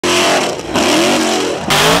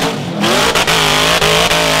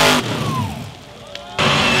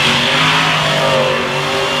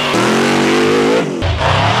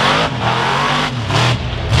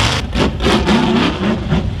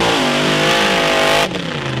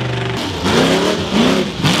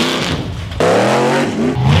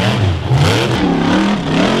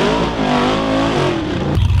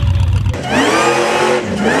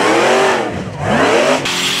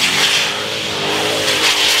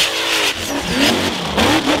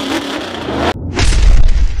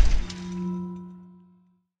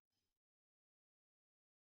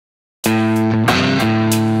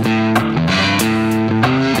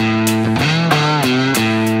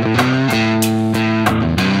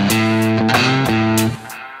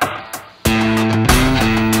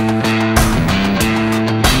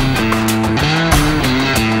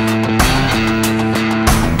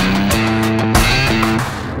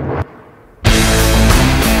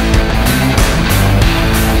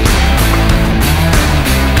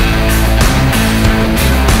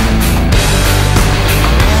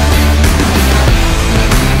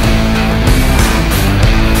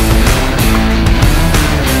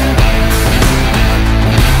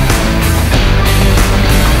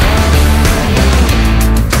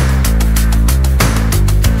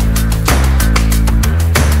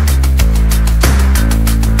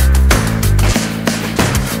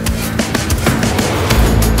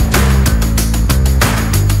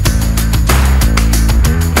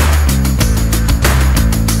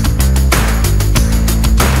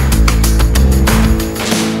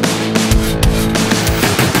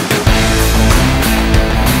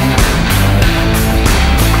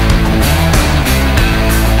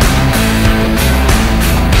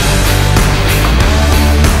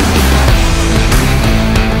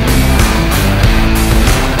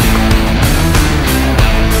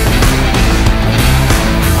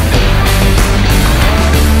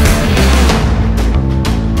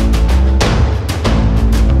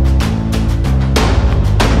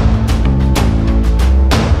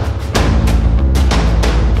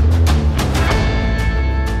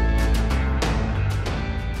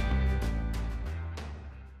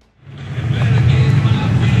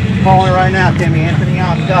Calling it right now, Timmy. Anthony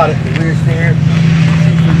Young's got it. The rear steer.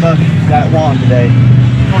 He's got it won today.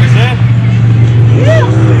 What is that? Yeah.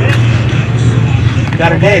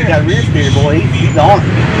 Got a day. Got a rear steer, boy. He's on it.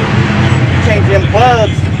 Changed them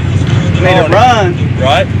plugs. Made it run.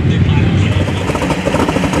 Right.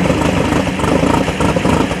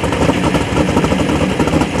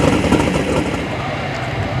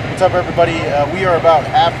 What's up, everybody? We are about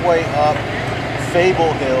halfway up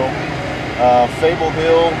Fable Hill. Fable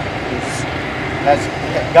Hill has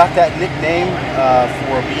got that nickname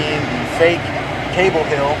for being the fake Cable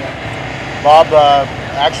Hill. Bob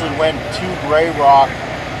actually went to Gray Rock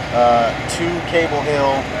to Cable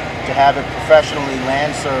Hill to have it professionally land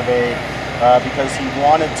surveyed because he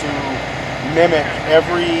wanted to mimic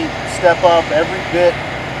every step up, every bit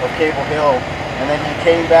of Cable Hill. And then he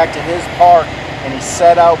came back to his park and he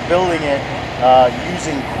set out building it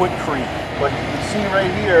using Quikrete. But you can see right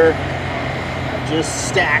here, just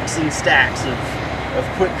stacks and stacks of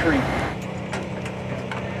Quikrete.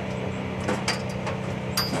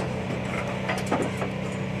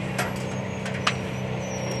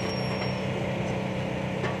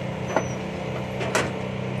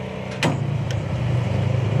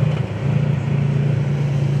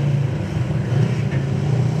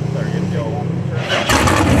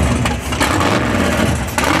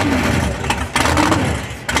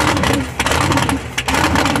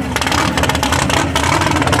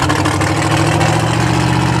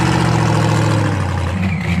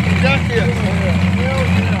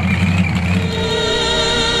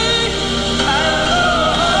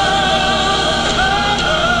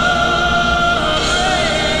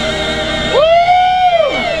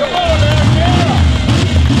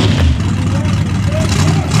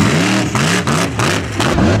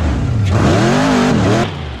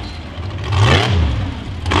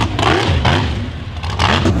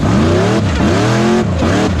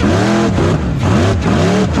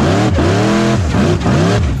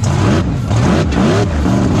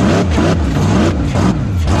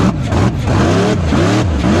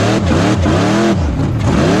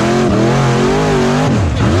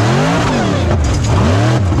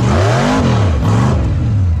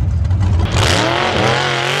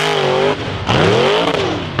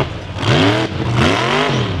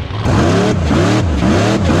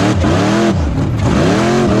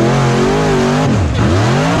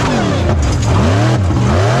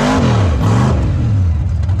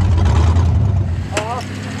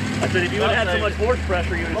 But if you would have had so much horse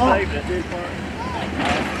pressure, you would have saved it.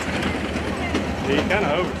 Yeah, you kind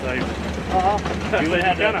of oversaved it. You would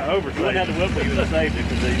have kind of oversaved it. You wouldn't have to whip it, you would have saved it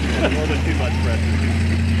because you had a little bit too much pressure.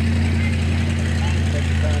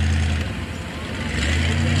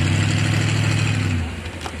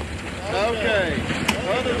 Okay,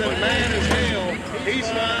 other than man as hell, he's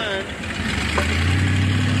fine.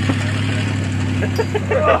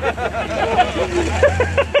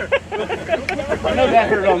 I know that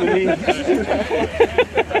hurt on the knee. At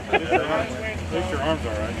least your arm's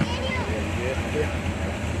all right.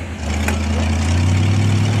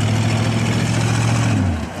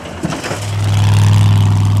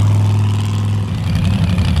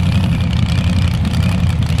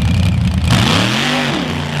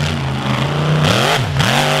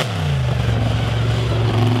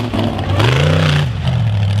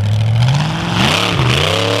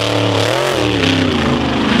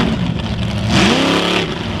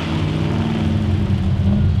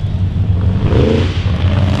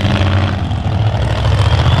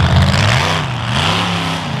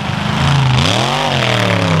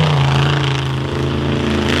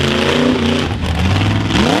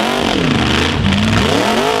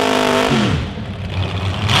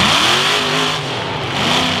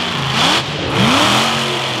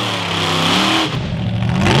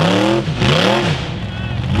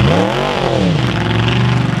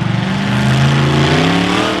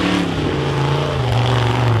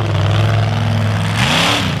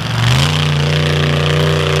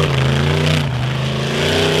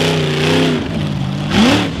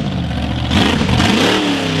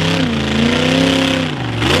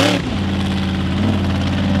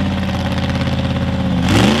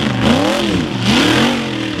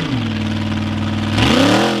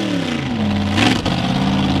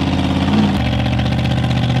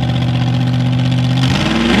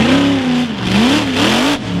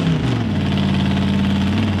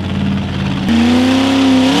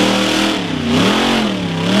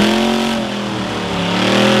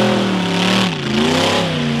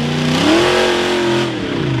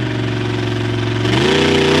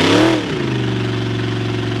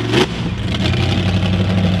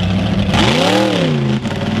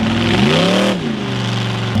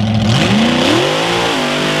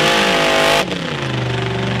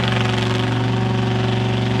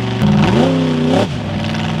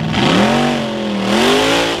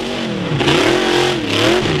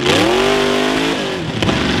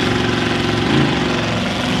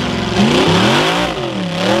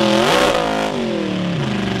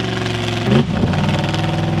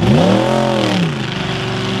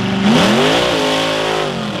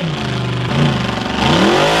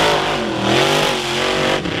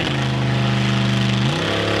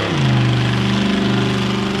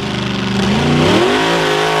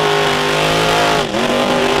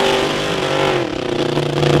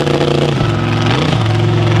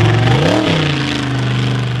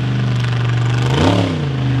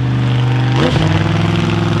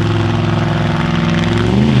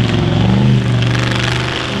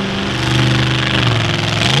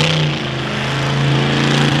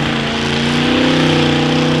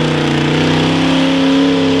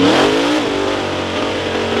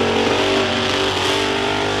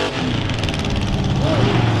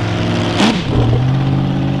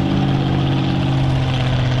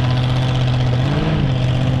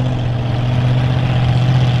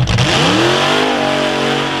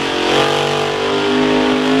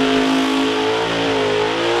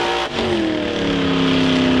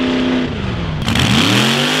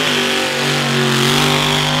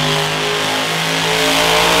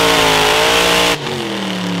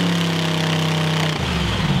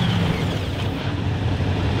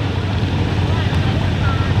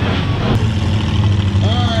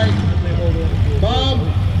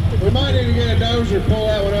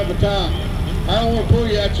 the top. I don't want to pull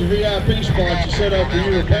you out your VIP spot you set up for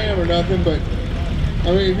you or Pam or nothing, but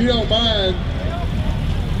I mean, if you don't mind.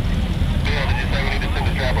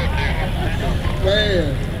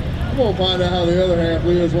 Man, I'm gonna find out how the other half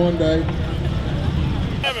lives one day.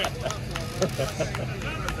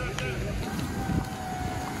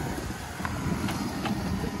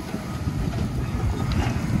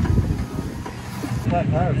 Flat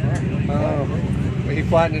tires, huh? He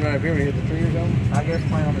flattened it right up here when he hit the tree or something? I guess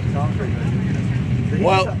playing on this concrete.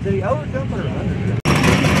 Well, Did he overjump it or underjump?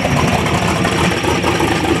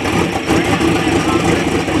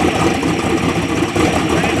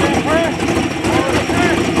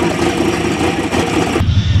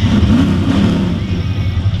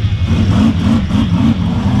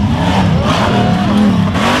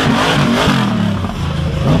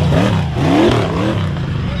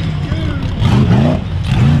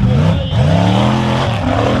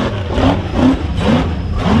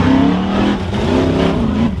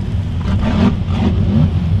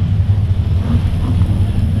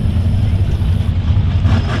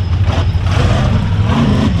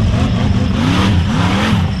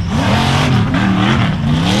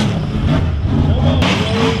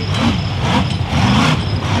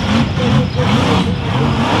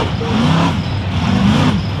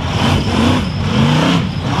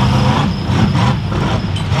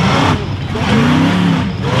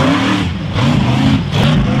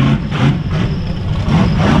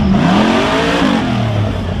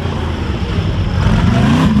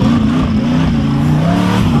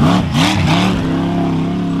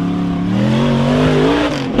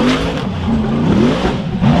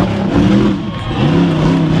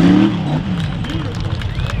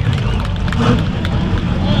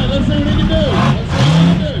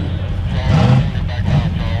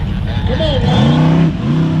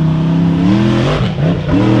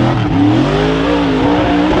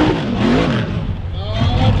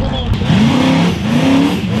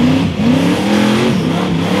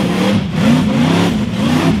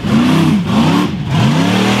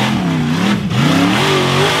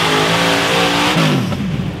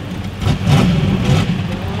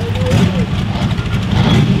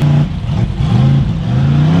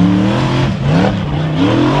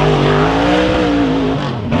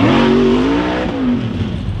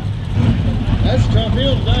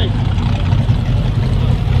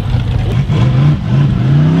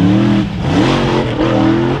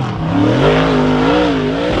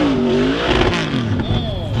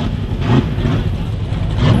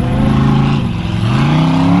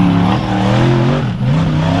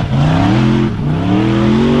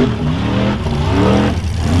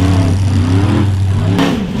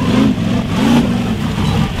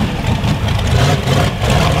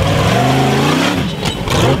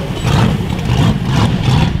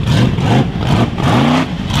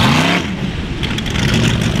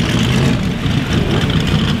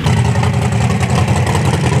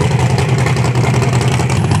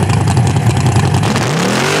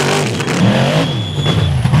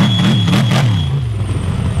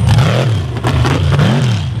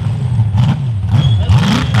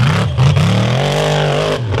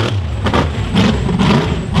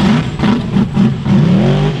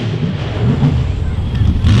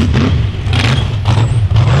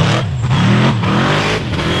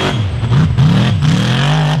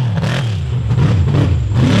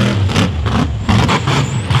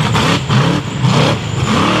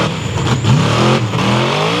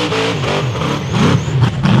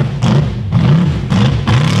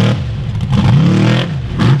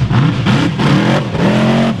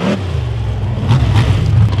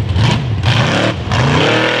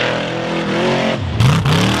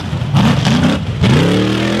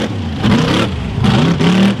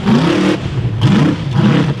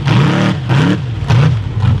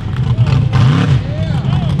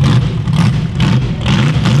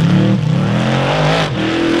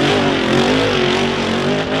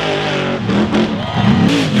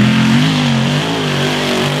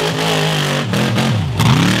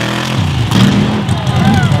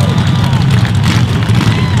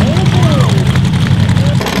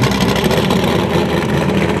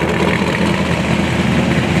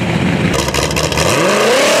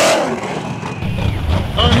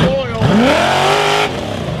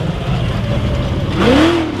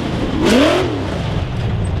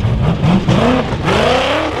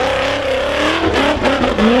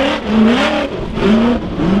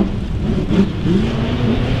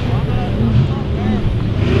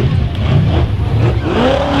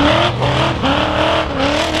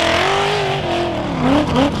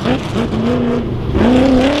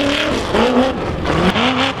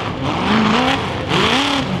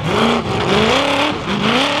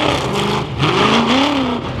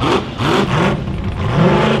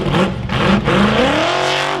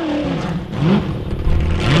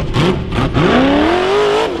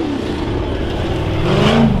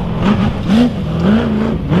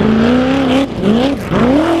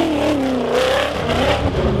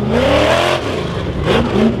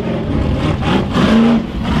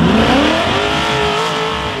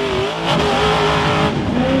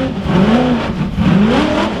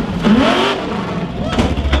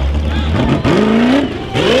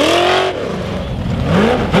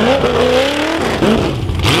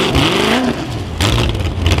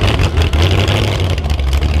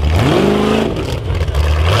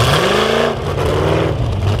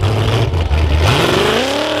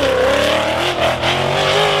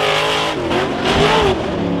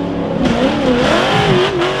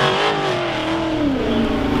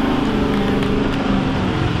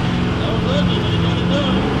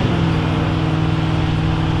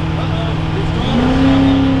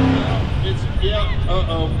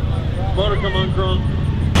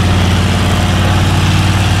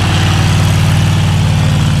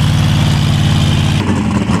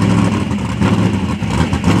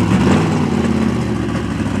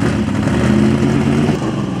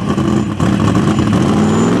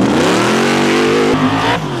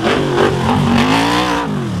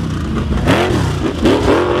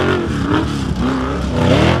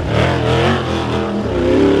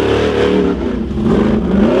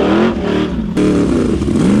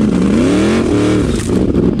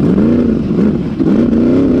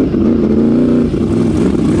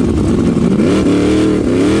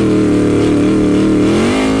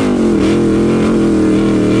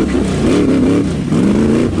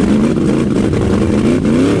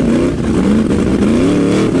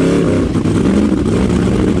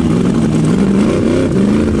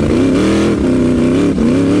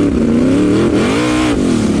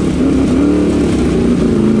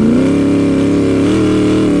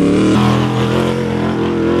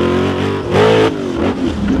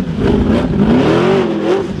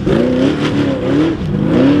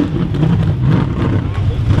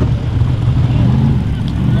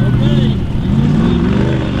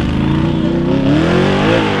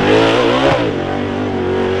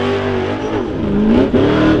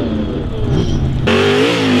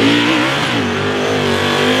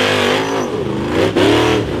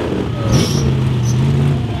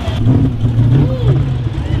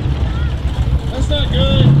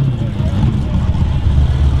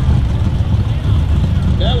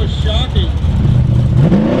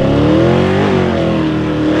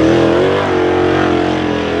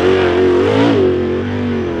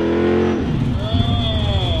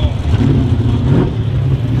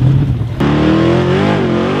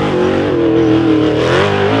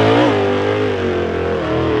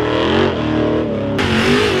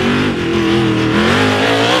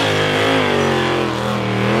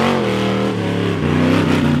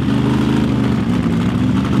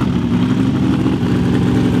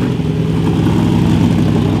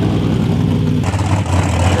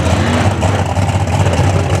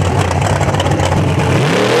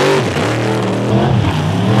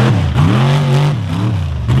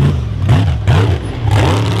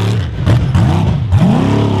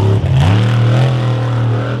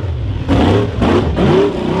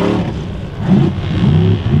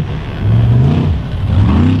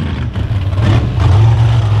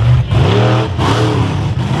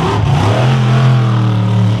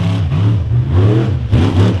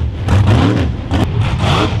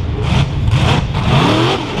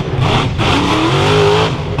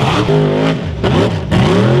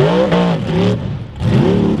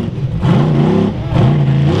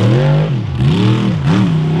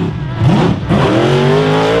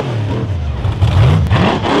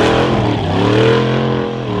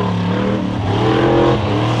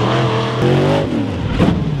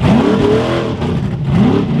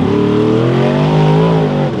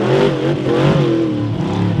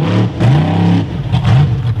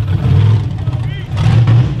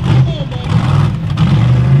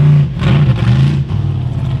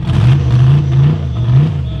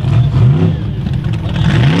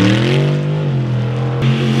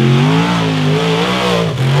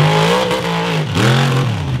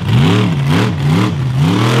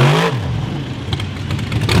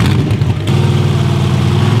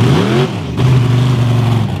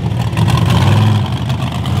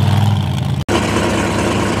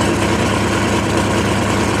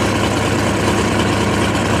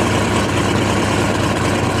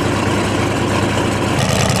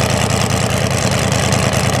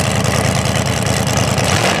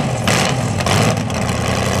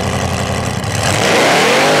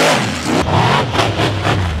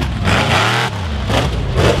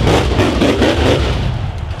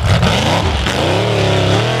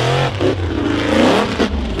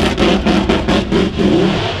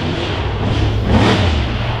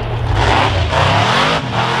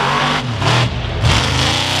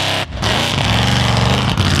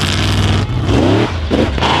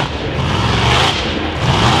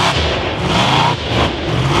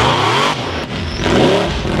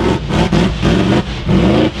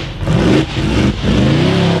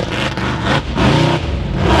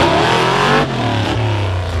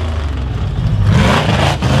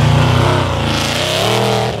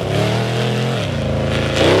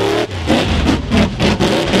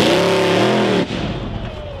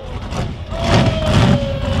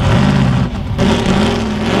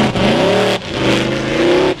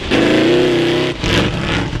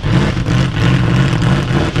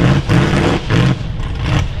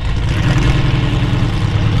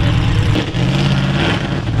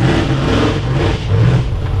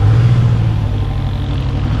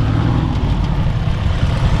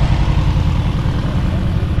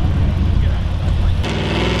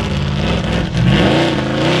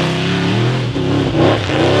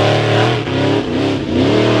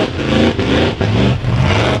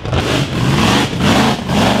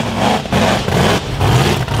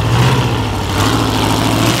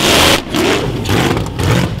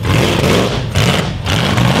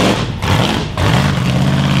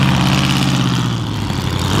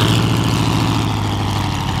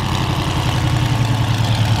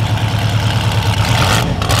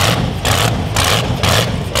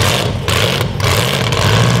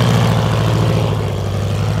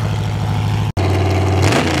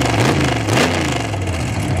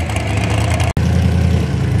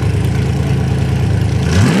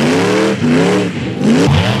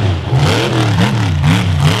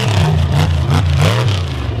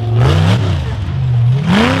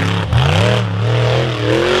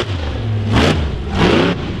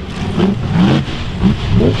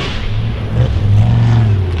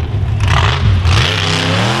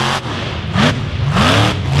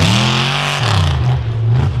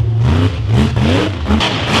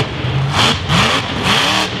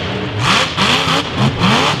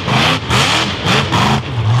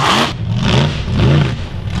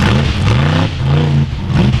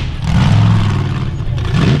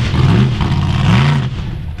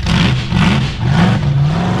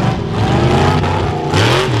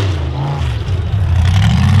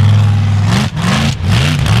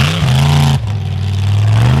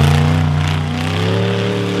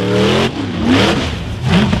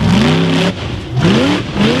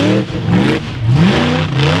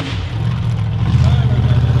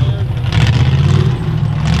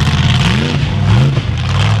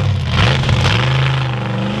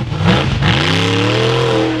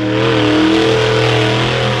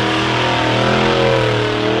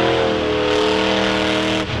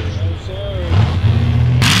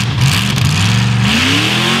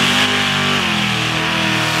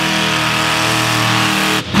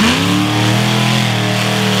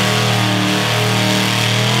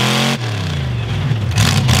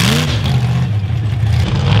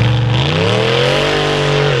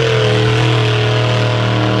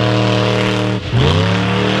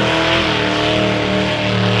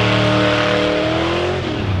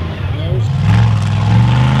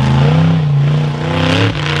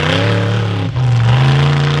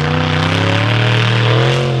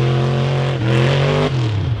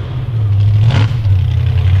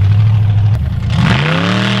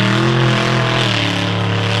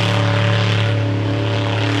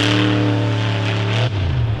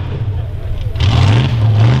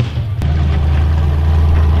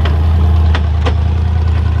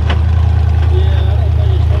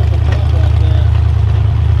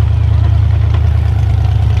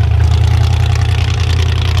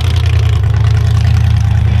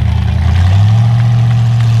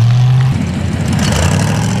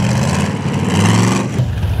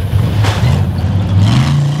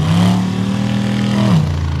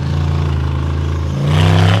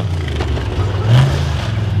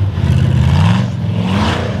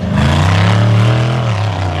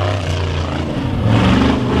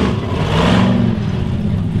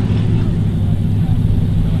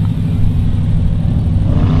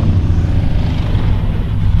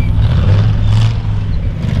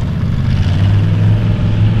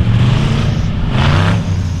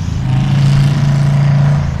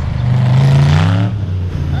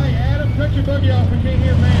 your buggy off. We can't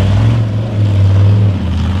hear man.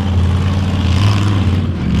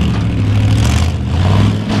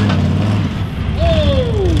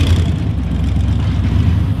 Oh!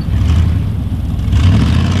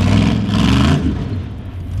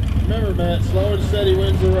 Remember, Matt, slow and steady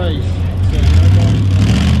wins the race.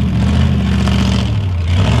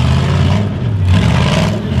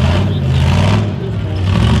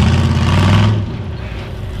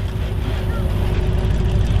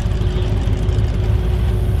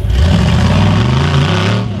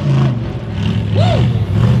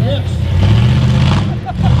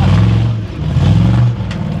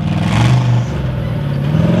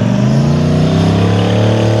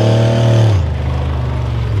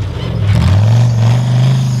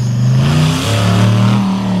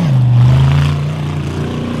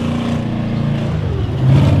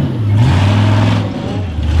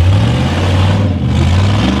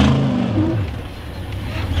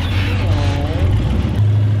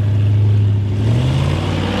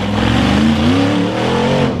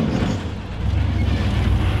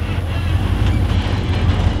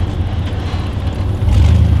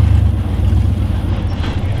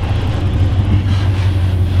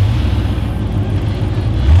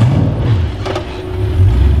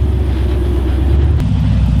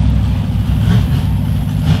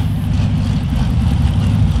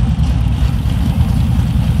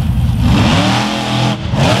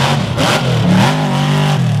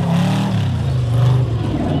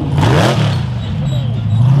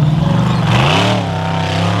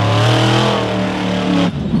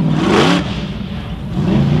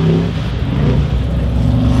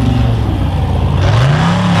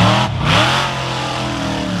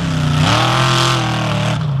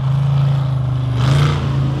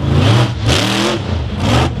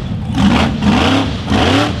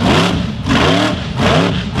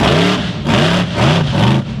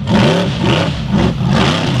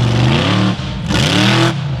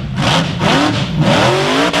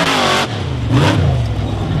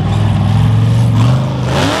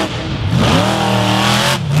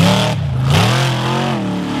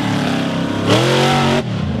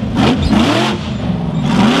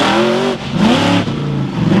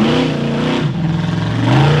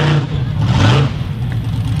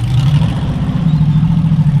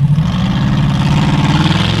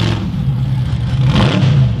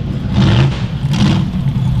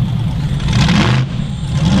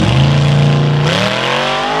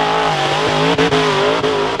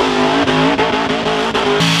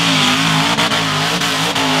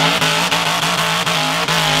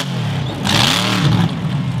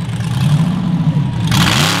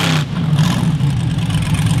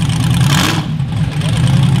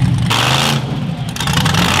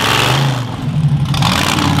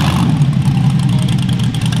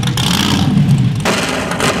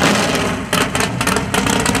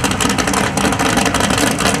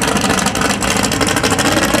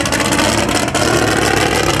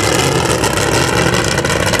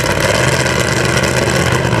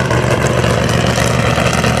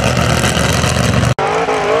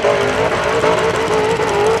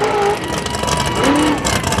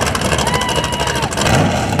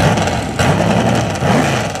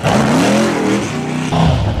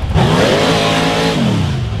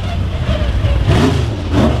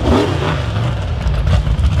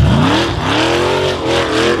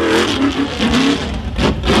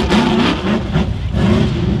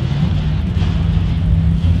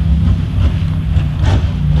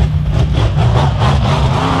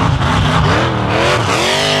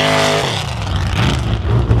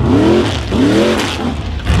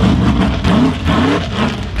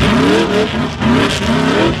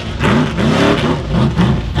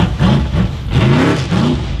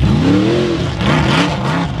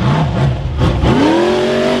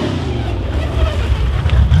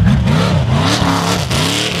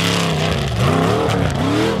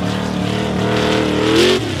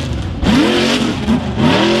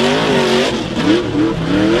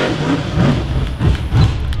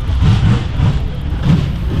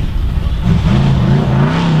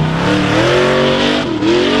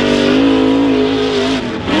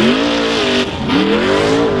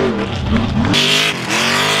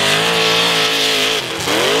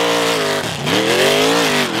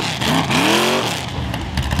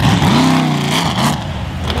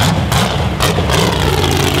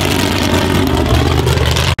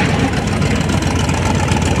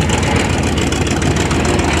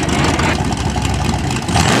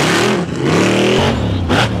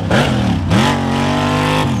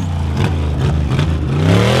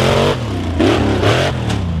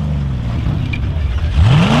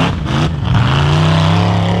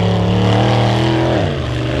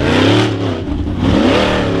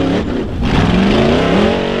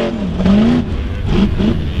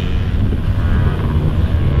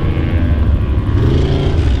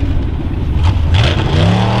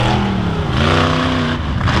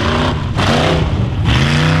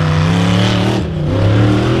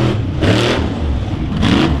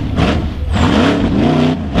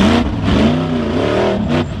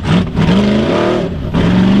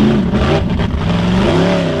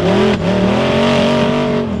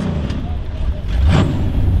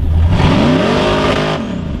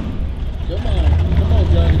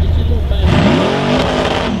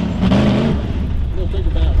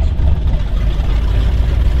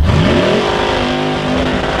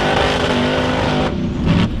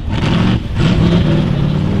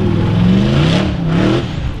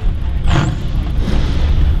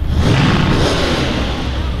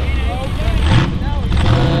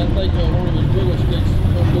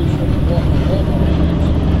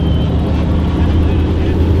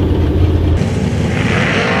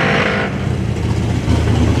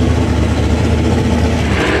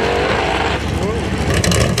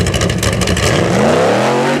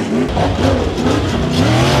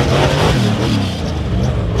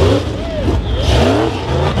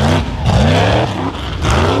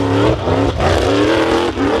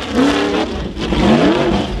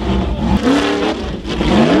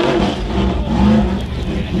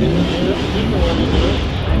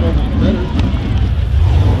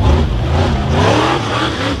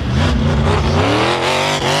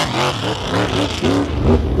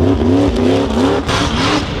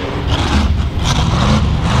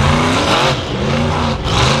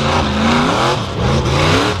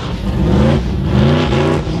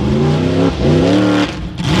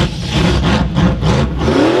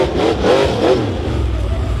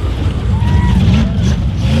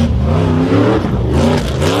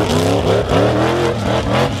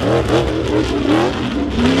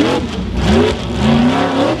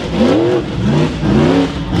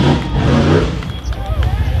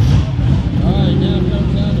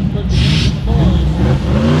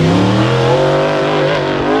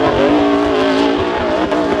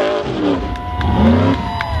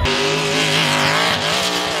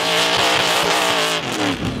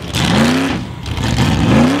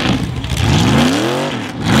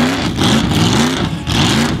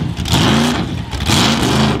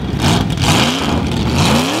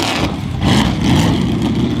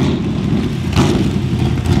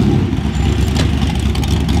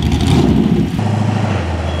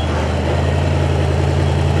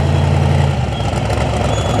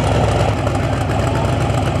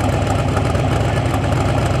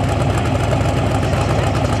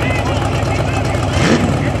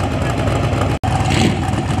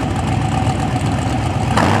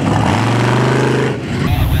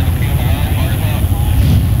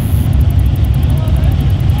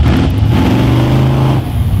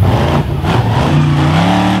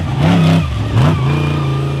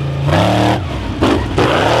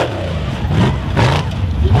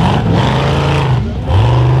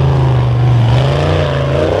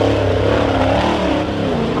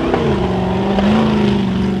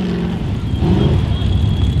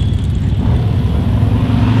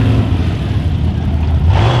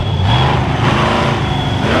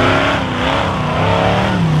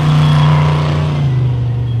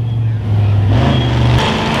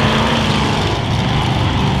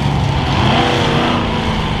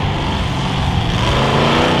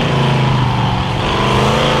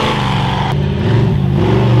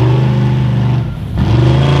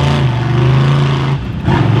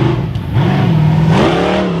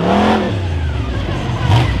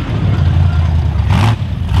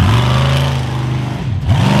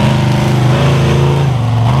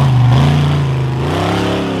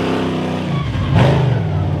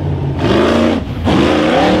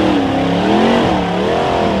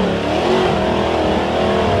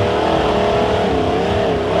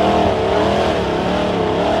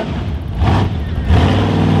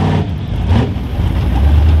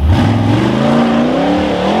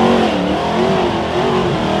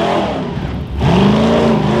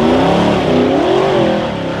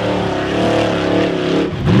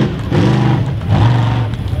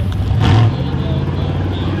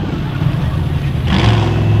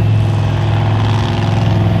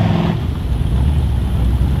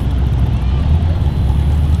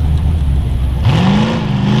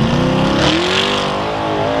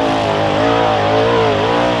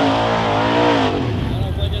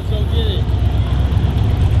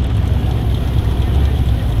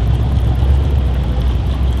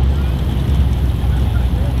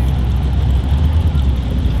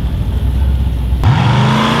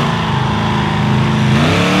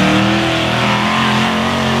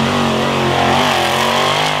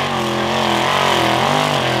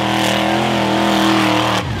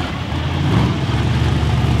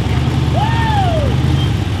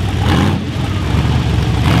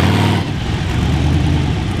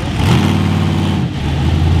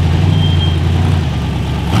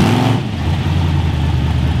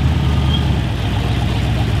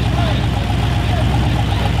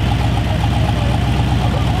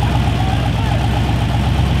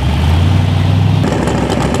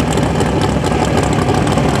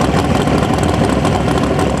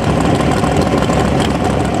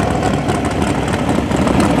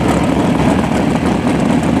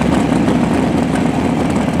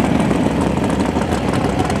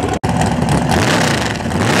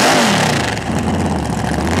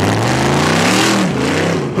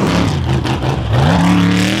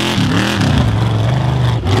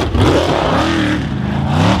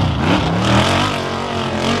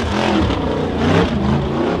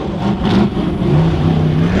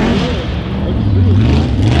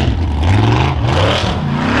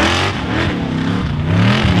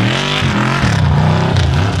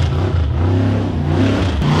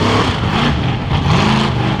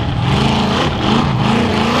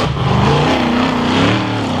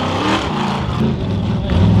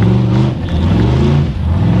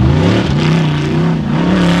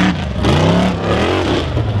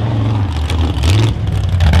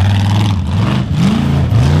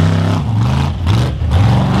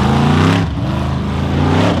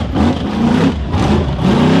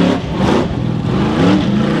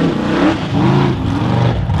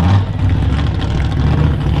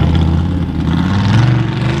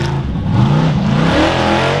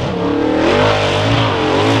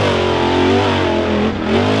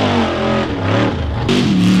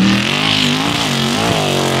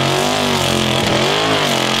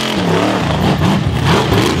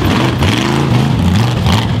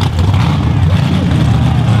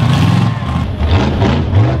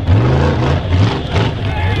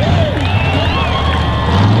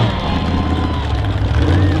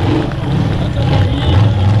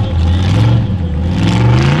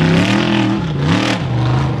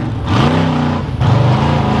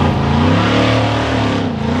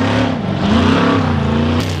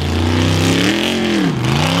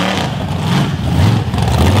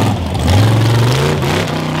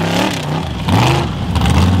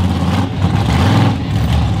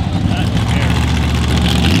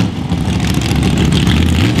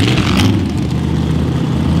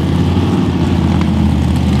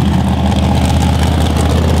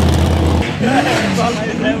 I'm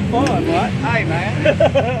just having fun, right? Hey, man.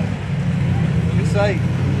 Good save.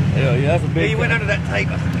 Hell yeah, that's a Yeah, big you went under that tape.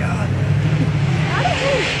 I said, God. I didn't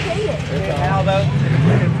really see it. How though? In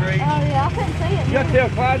the tree. Oh yeah, I couldn't see it. You got to tell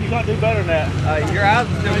Clyde you got to do better than that. Your eyes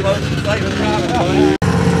are still closed to save us driving, buddy.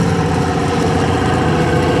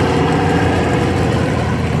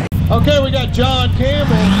 Okay, we got John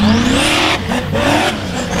Campbell.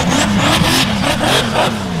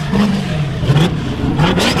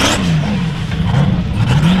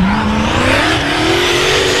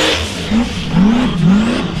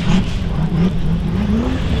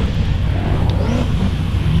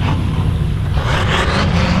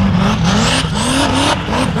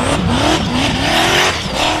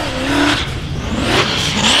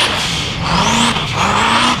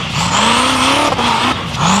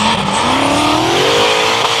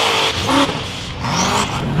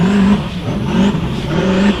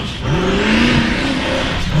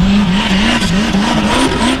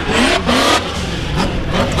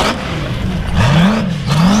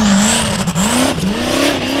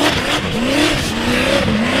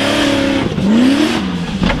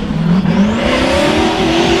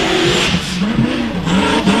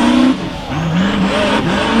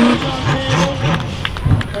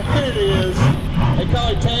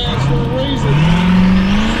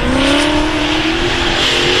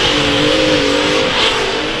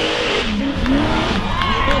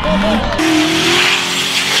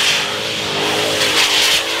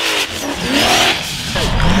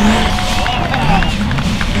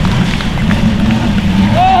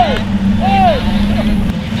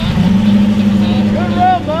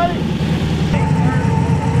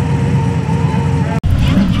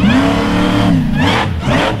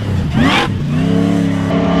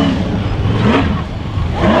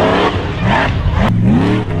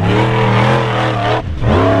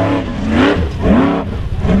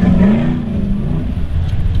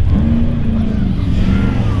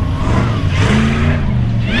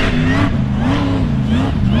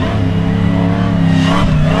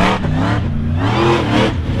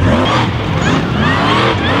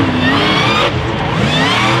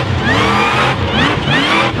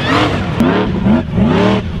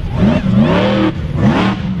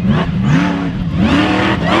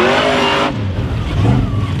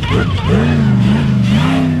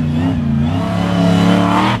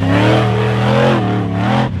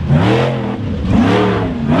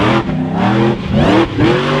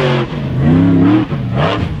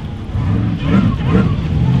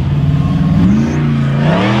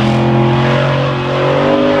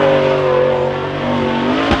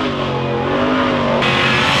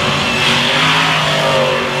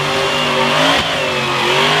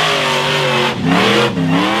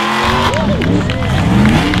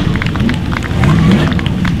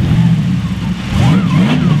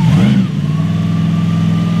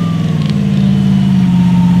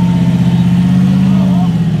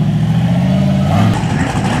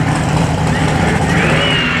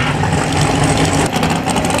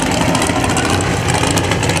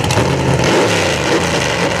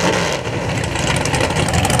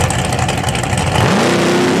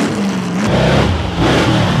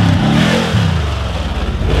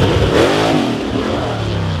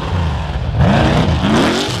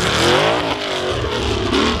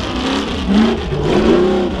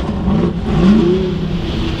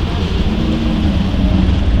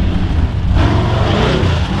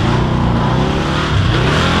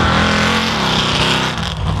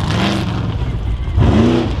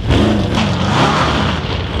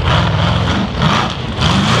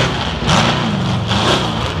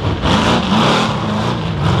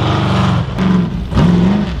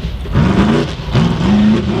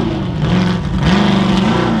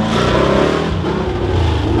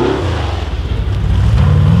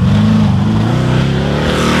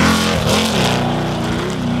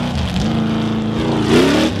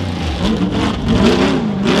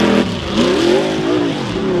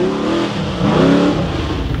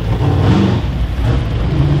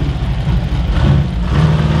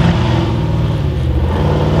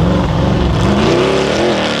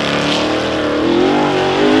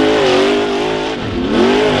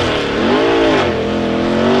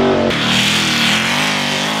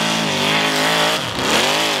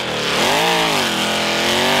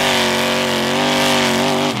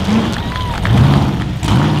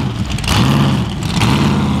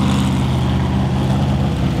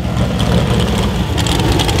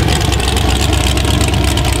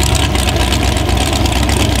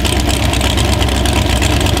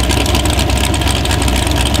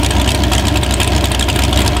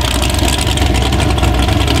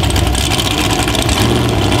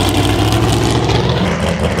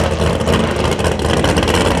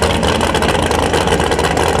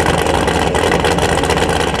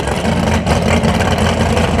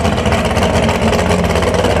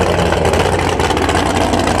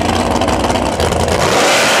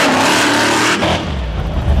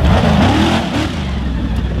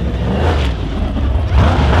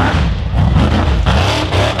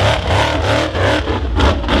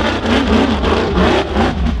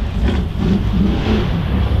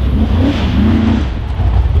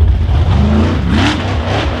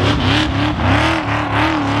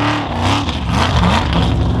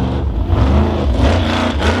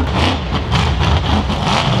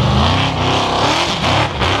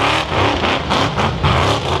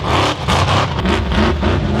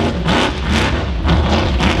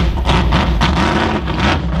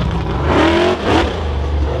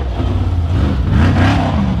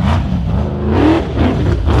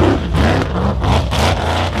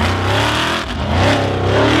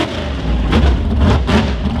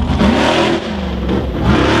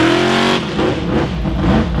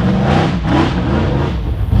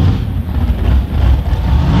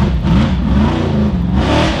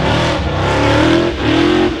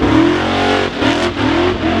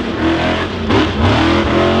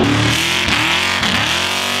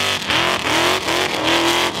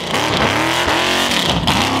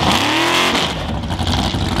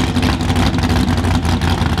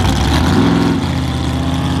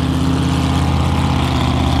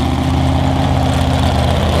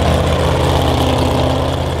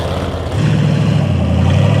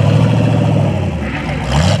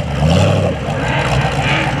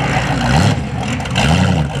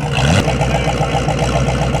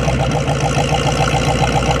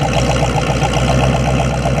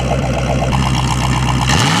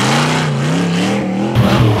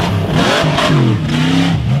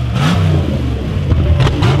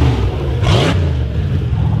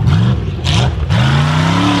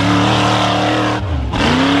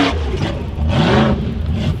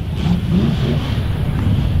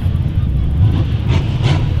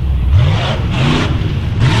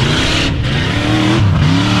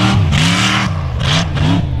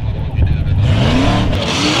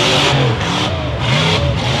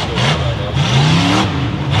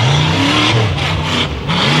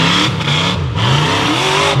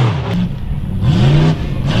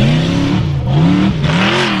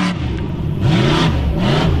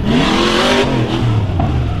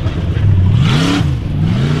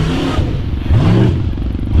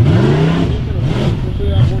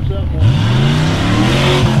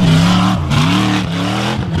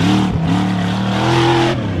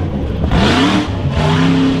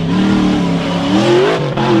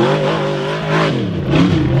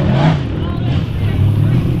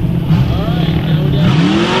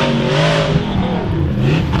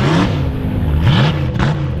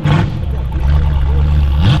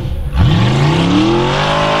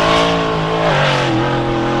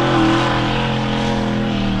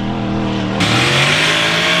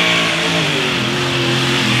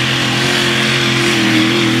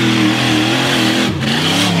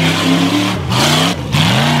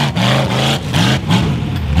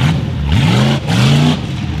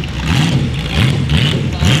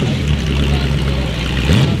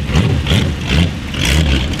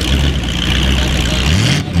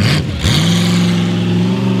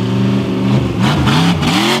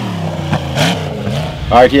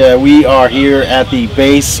 All right, yeah, we are here at the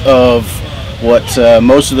base of what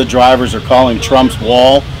most of the drivers are calling Trump's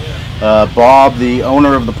Wall. Bob, the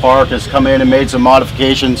owner of the park, has come in and made some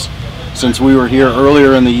modifications since we were here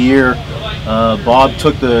earlier in the year. Bob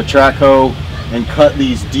took the track hoe and cut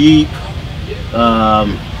these deep,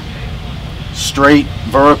 straight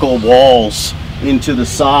vertical walls into the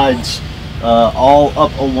sides, all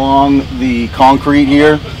up along the concrete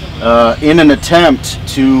here, in an attempt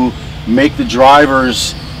to make the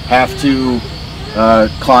drivers have to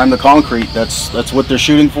climb the concrete. That's what they're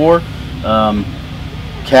shooting for.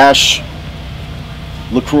 Cash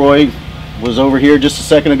LaCroix was over here just a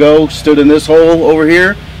second ago, stood in this hole over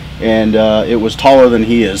here, and it was taller than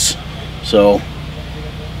he is. So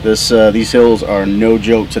these hills are no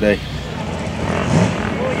joke today.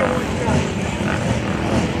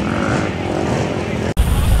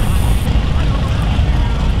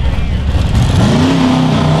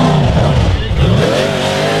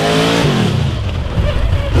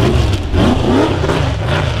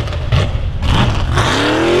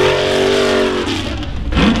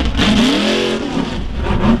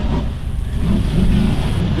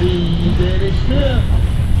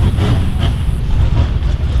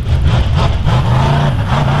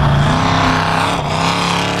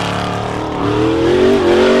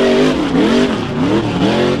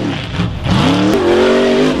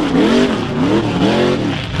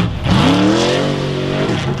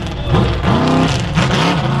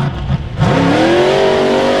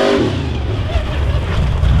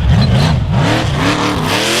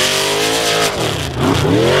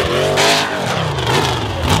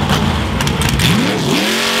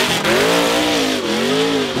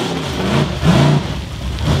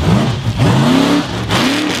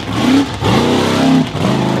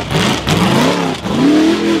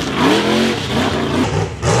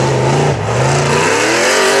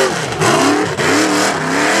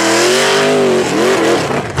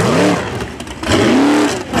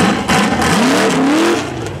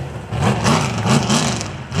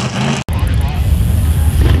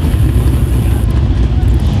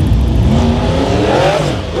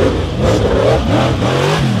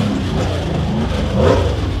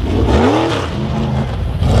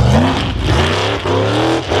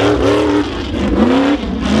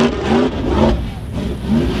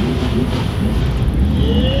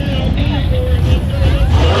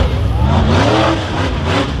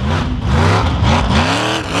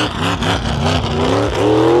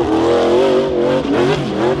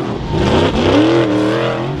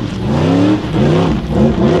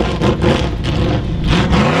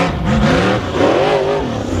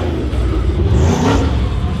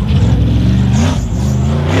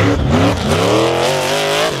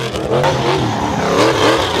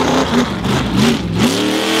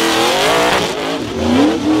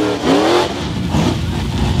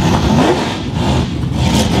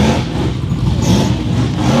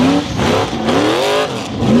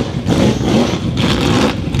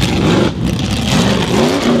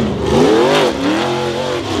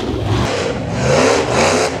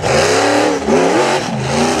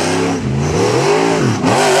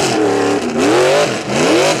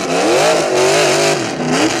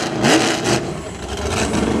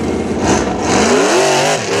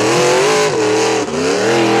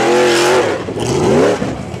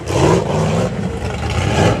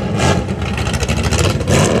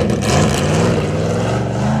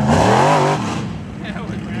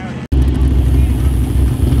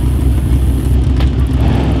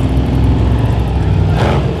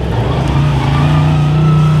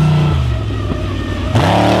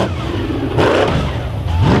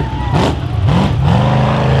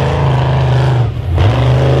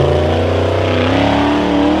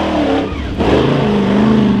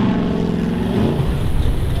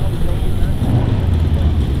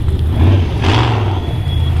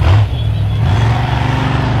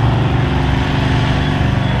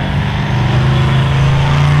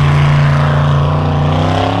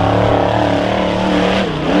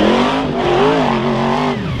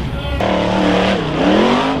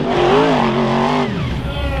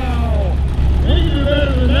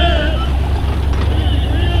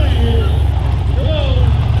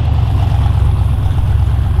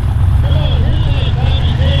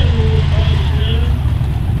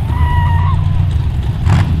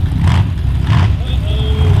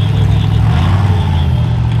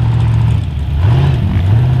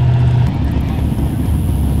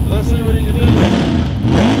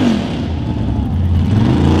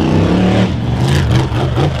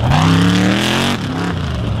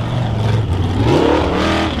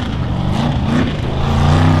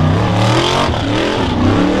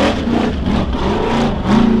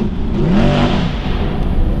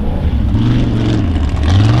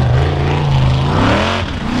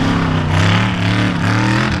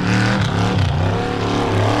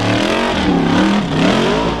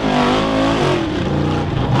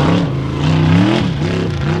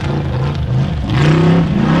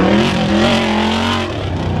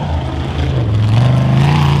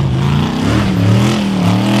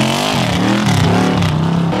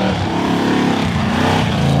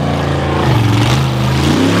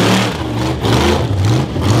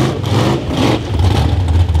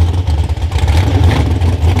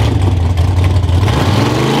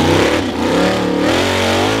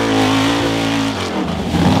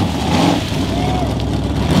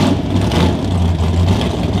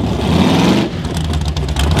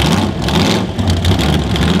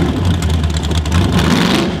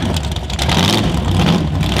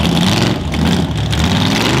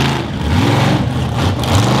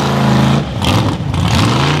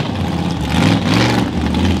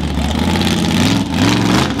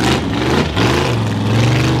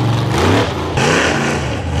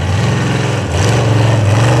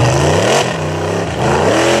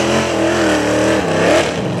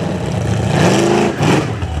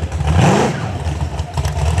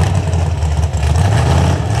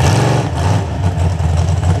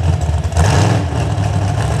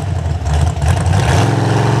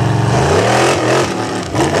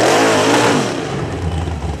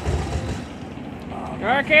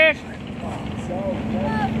 Cash?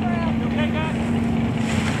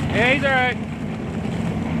 Yeah, he's alright.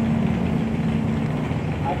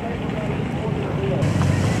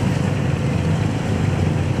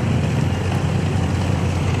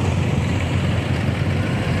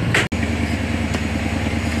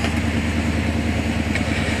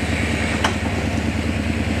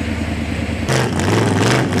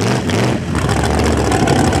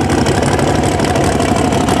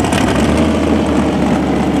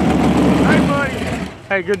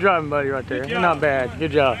 Hey, good driving, buddy, right there. Not bad.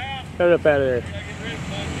 Good job. Get up out of there.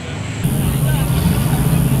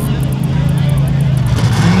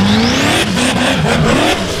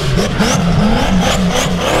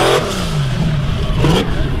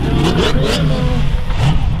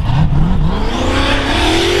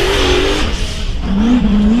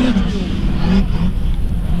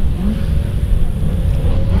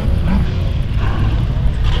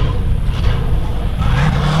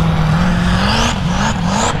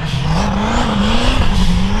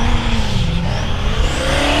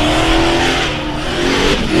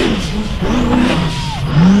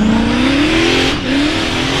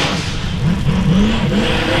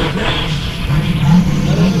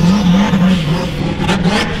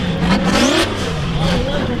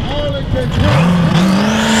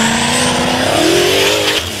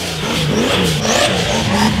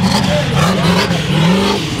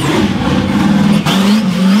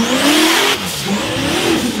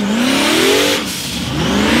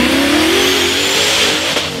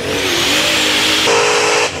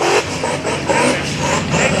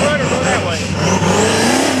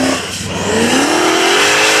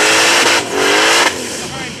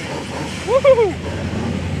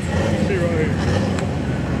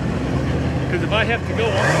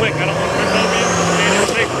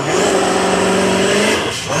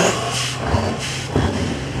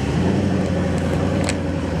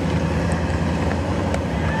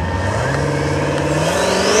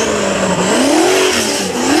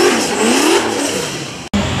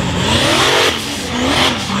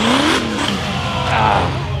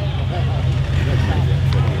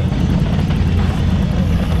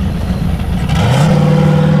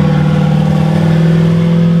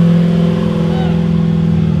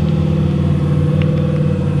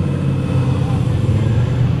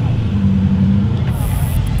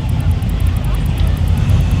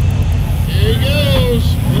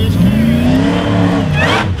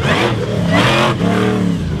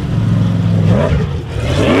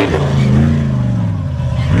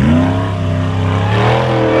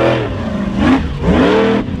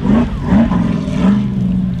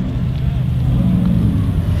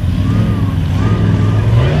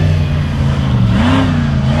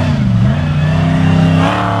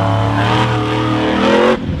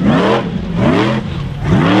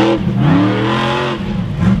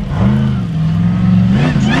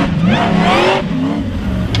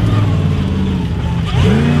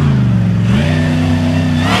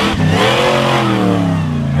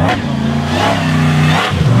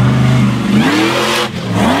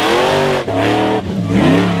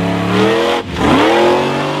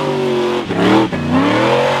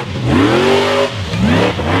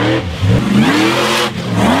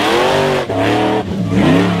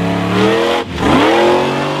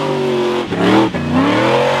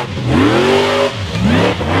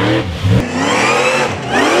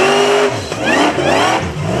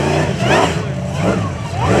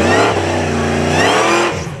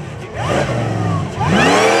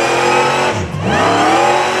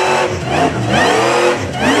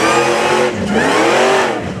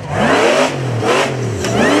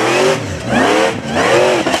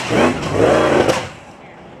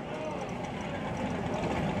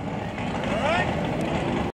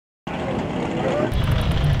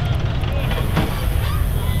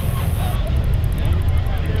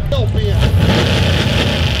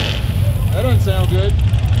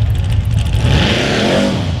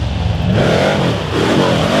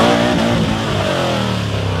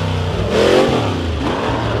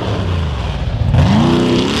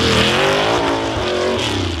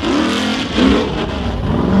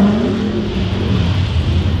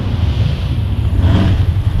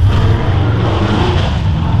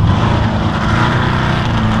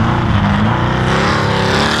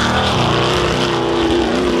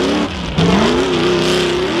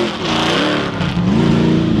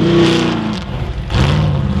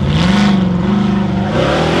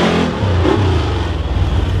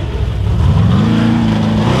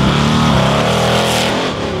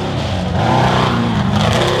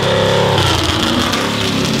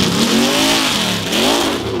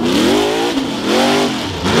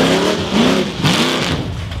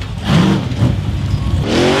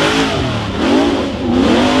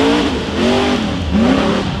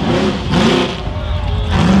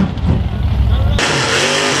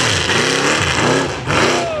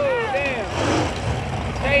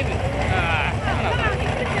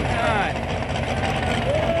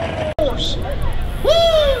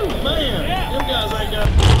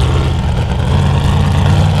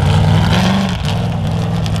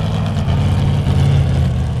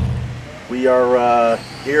 We are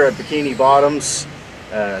here at Bikini Bottoms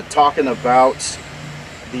talking about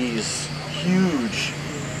these huge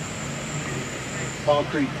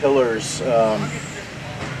concrete pillars.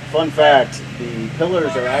 Fun fact, the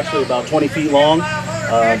pillars are actually about 20 feet long.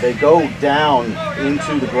 They go down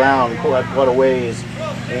into the ground quite a ways.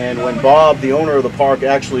 And when Bob, the owner of the park,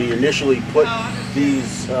 actually initially put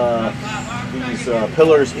these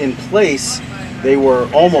pillars in place, they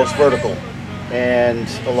were almost vertical. And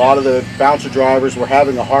a lot of the bouncer drivers were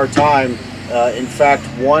having a hard time. In fact,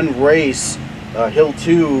 one race, Hill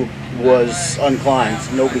 2, was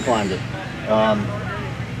unclimbed. Nobody climbed it.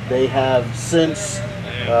 They have since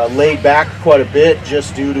laid back quite a bit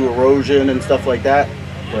just due to erosion and stuff like that.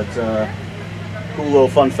 But cool little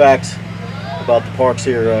fun fact about the parks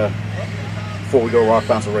here before we go rock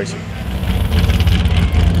bouncer racing.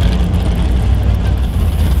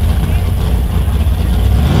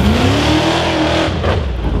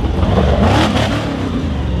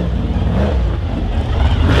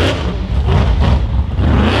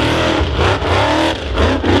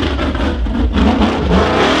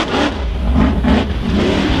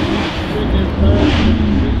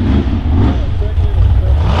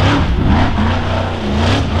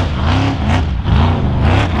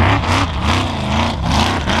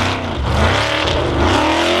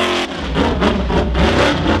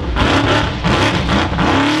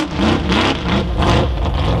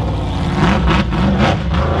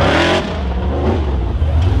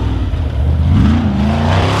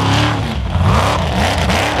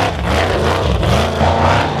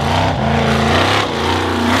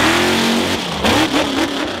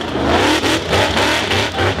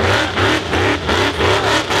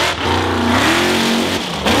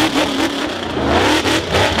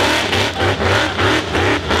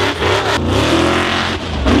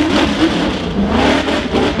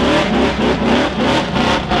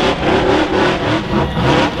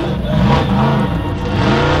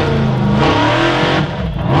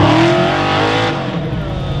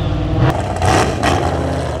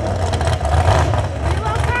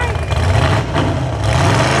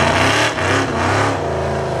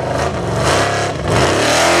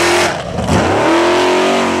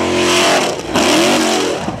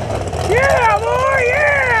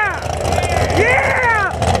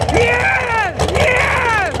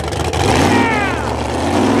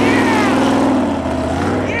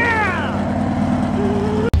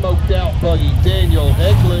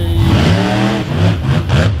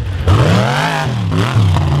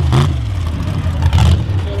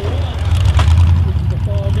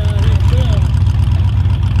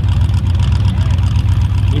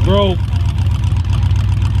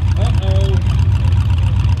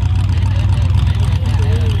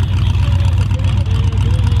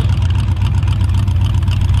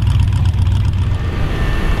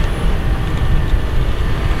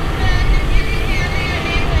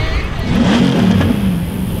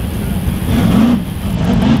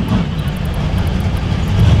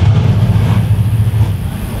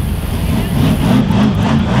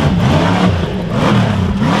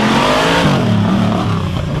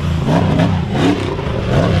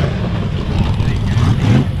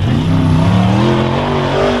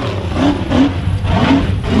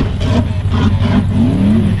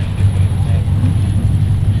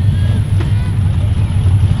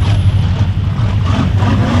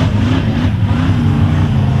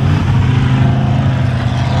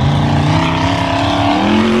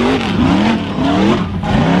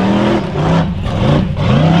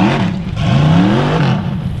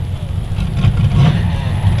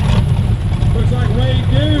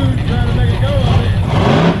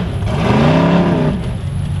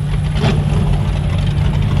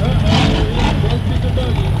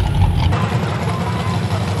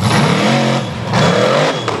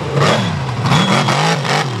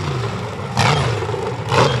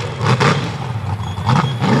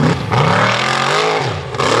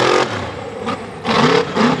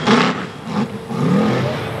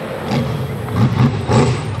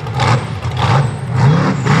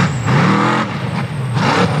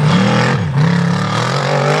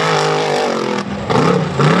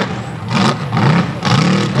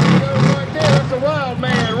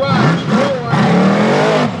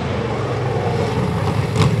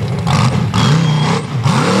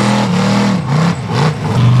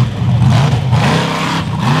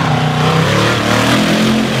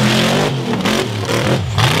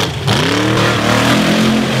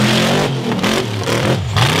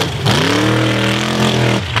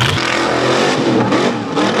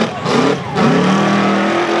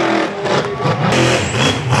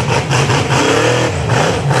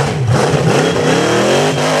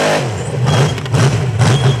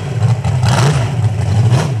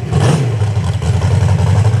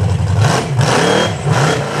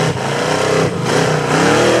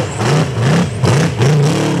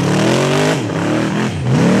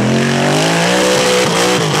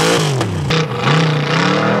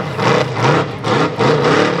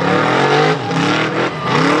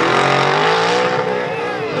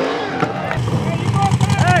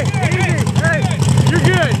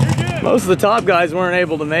 Most of the top guys weren't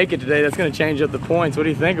able to make it today. That's going to change up the points. What do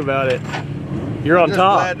you think about it? You're on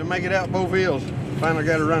top. Glad to make it out both hills. Finally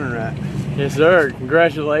got a running right. Yes, sir.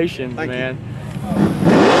 Congratulations, Thank man.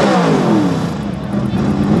 you.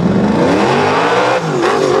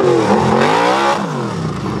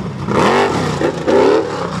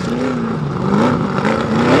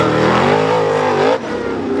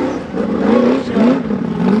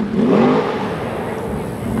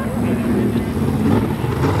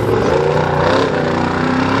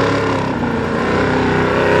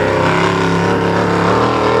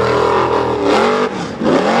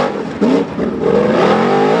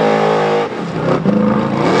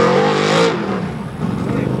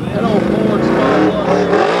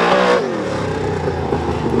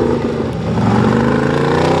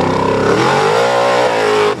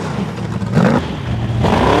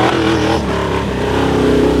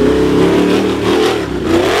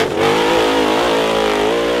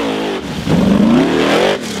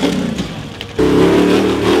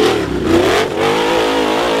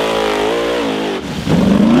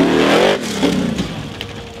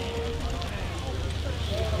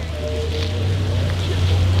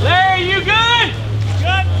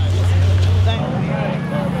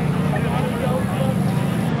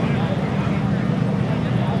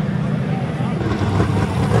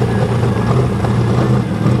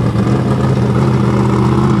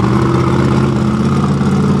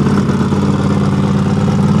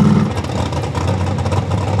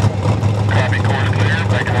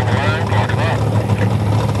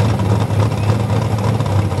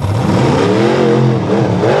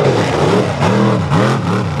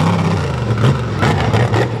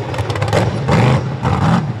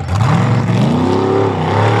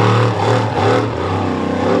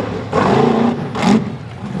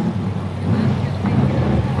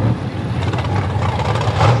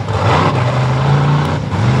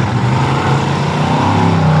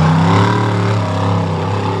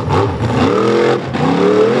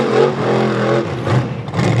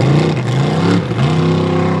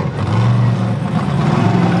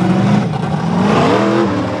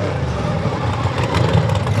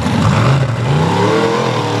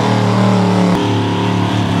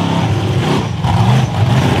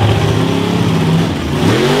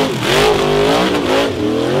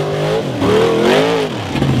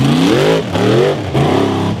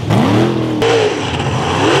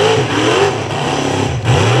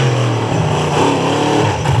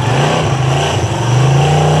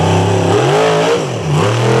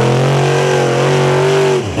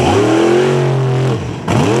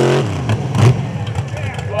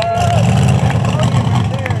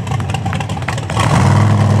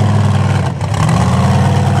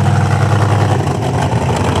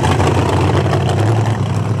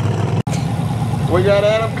 We got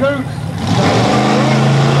Adam Coots.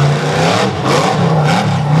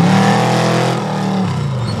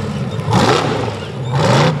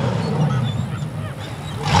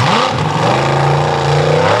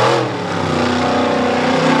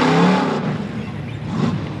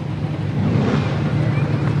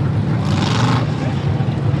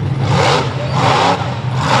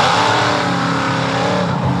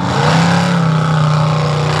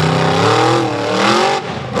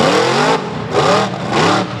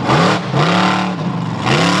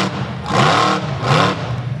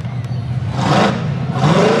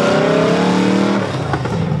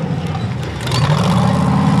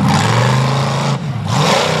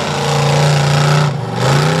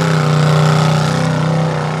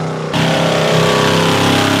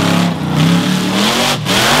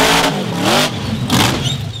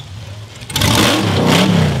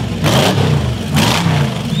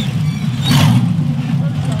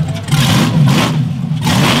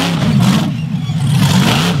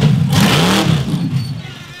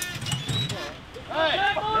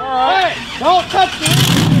 Don't touch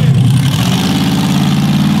the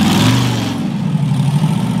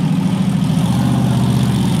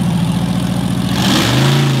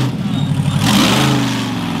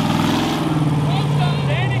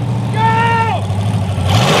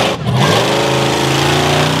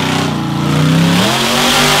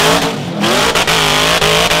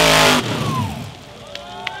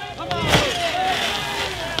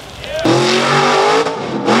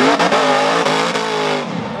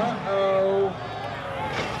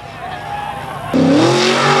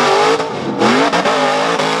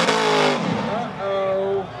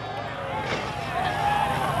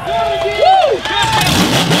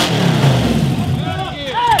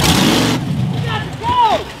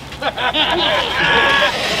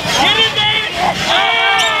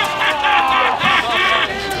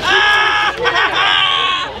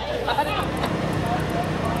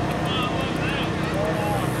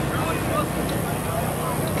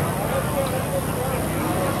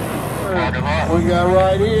We got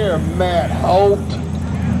right here Matt Holt.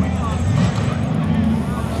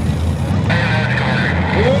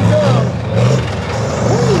 Here he comes.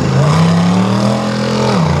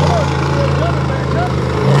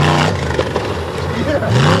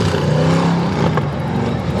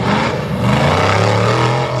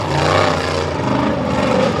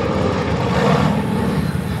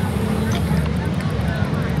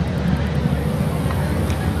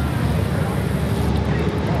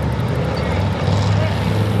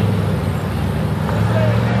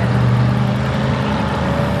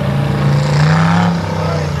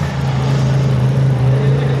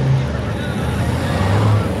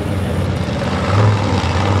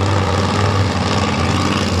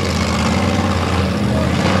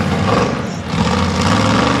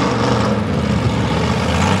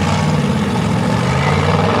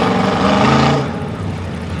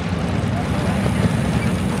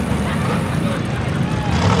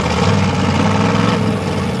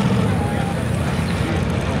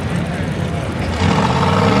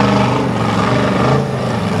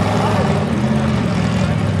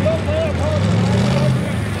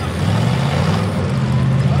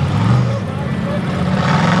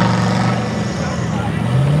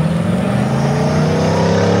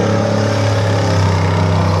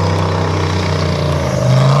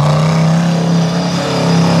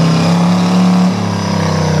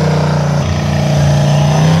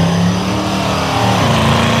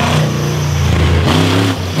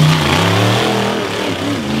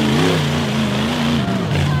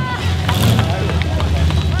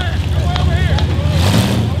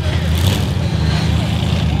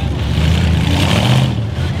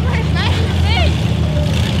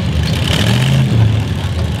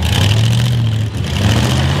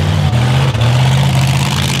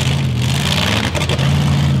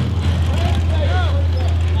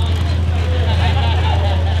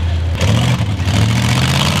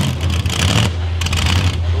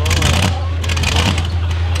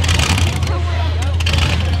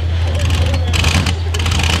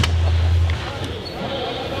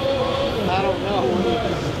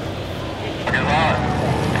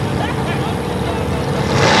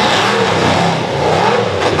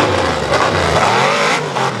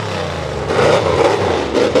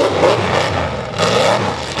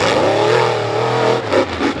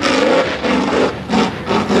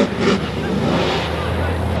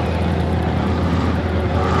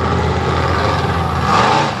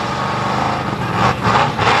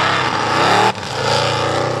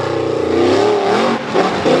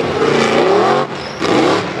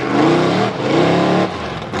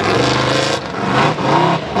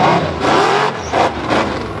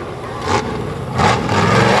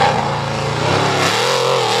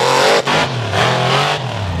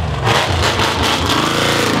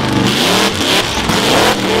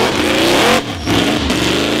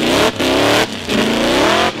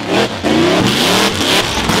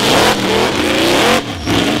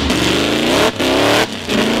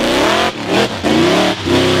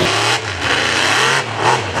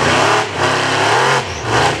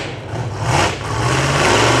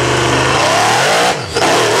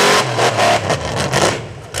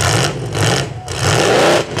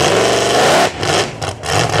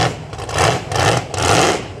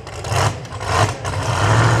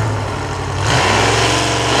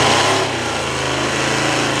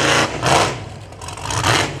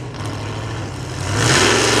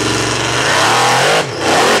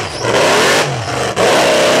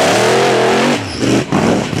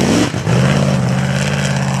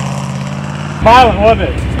 Smiling, wasn't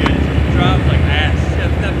it? He drives like ass.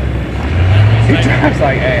 He drives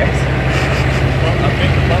like ass. I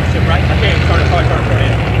think the bumps him right. I can't even turn it front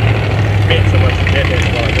end. Bent so much to get there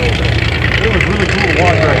while I go over there. It was really cool to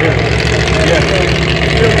watch right here.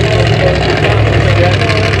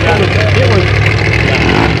 It was.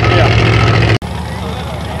 Yeah.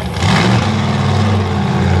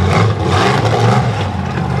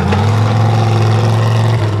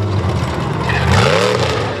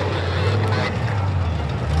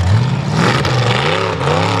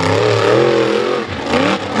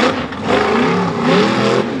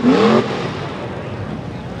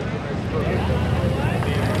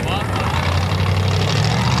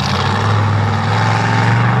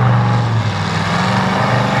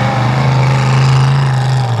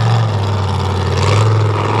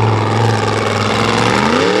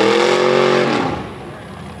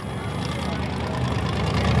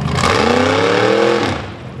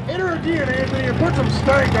 Put some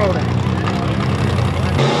stank on it.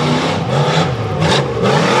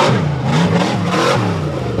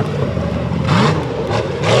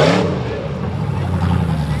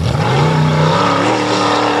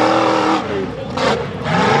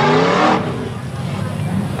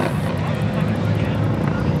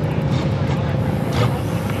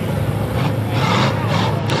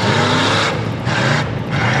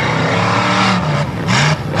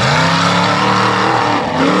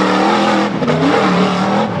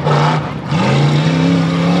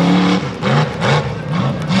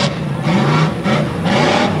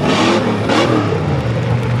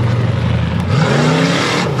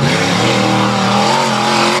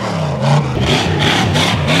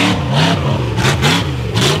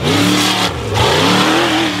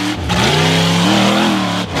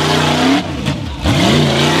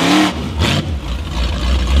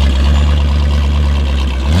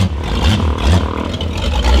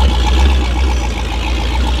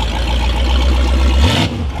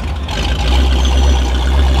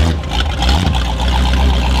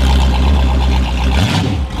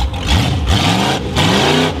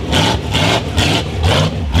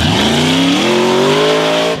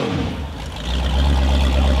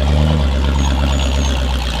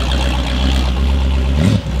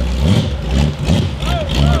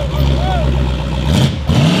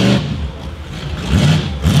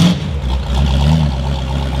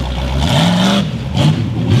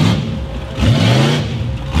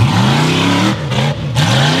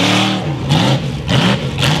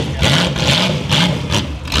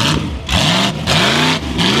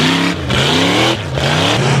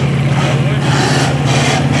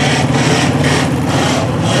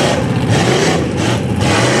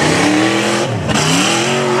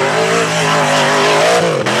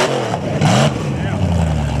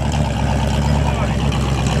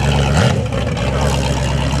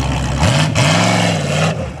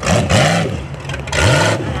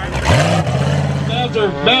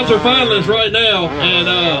 finalists right now, and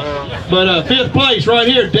but 5th place right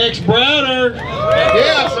here, Dex Browder.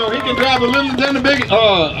 Yeah, so he can drive a little than the big.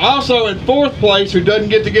 Also in 4th place, who doesn't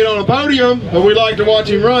get to get on a podium, but we like to watch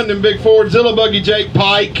him run them big Ford Zilla buggy, Jake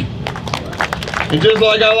Pike. And just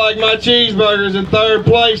like I like my cheeseburgers, in 3rd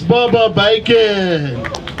place, Bubba Bacon.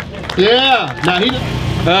 Yeah, now he.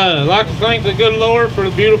 I'd like to thank the good Lord for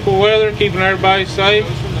the beautiful weather, keeping everybody safe.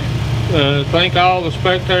 Thank all the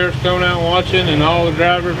spectators coming out and watching, and all the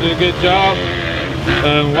drivers did a good job.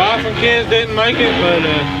 Wife and kids didn't make it,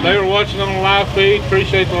 but they were watching on the live feed.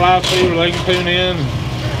 Appreciate the live feed where they can tune in.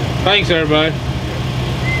 Thanks, everybody.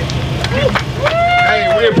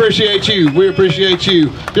 Hey, we appreciate you. We appreciate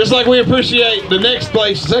you. Just like we appreciate the next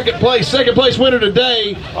place, second place winner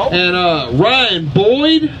today, and Ryan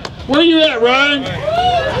Boyd. Where you at, Ryan?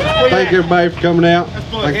 Thank everybody for coming out.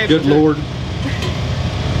 Thank the good Lord.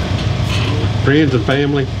 Friends and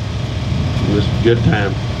family. It was a good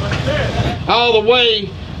time. All the way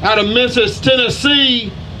out of Memphis,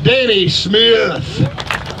 Tennessee, Danny Smith.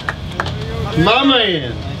 My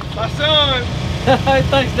man. My son.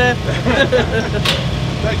 Thanks, Dad.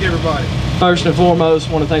 Thank you, everybody. First and foremost,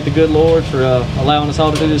 I want to thank the good Lord for allowing us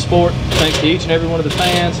all to do this sport. Thanks to each and every one of the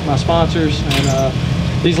fans, my sponsors, and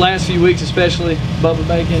these last few weeks especially, Bubba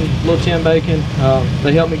Bacon, Lil Tim Bacon,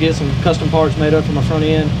 they helped me get some custom parts made up for my front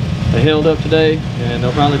end. They held up today, and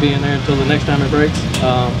they'll probably be in there until the next time it breaks.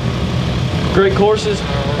 Great courses.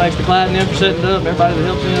 Thanks to Clyde and them for setting it up, everybody that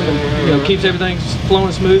helps them and keeps everything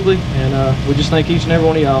flowing smoothly. And we just thank each and every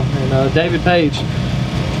one of y'all. And David Page,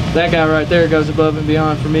 that guy right there goes above and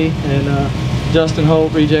beyond for me. And Justin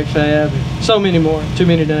Holt, Reject Fab, and so many more. Too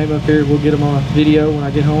many to name up here. We'll get them on video when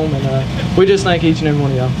I get home. And we just thank each and every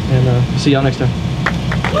one of y'all. And see y'all next time.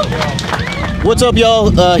 What's up,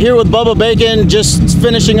 y'all? Here with Bubba Bacon, just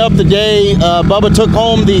finishing up the day. Bubba took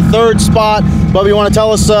home the 3rd spot. Bubba, you want to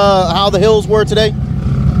tell us how the hills were today?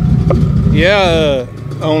 Yeah,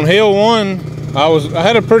 on hill 1, I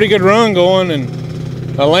had a pretty good run going, and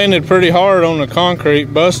I landed pretty hard on the concrete.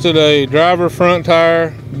 Busted a driver front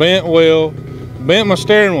tire, bent wheel, bent my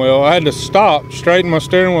steering wheel. I had to stop, straighten my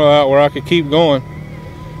steering wheel out where I could keep going.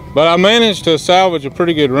 But I managed to salvage a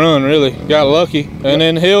pretty good run, really. Got lucky. And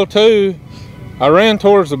then hill 2, I ran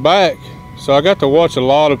towards the back, so I got to watch a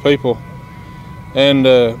lot of people. And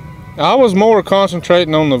I was more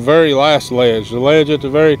concentrating on the very last ledge, the ledge at the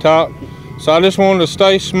very top. So I just wanted to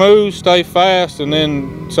stay smooth, stay fast, and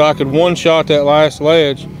then so I could one-shot that last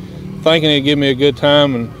ledge, thinking it'd give me a good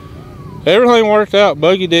time. And everything worked out.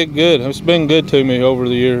 Buggy did good. It's been good to me over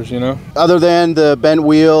the years, you know. Other than the bent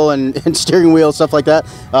wheel and steering wheel, stuff like that,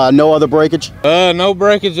 no other breakage? No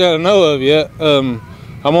breakage that I know of yet. I'm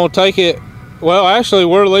going to take it. Well, actually,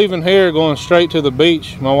 we're leaving here, going straight to the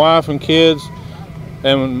beach. My wife and kids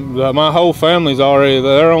and my whole family's already,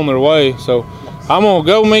 they're on their way. So I'm going to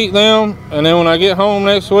go meet them, and then when I get home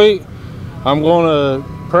next week, I'm going to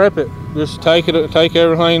prep it. Just take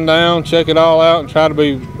everything down, check it all out, and try to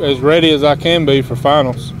be as ready as I can be for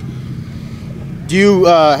finals. Do you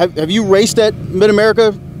have you raced at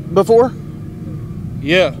Mid-America before?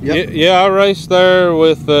 Yeah, yeah. I raced there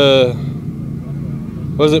with I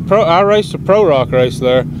raced a Pro Rock race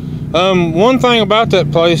there. One thing about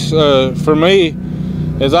that place for me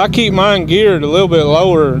is I keep mine geared a little bit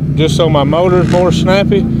lower just so my motor's more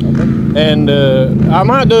snappy. And I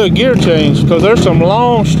might do a gear change because there's some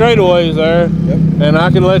long straightaways there, and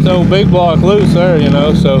I can let the old big block loose there, you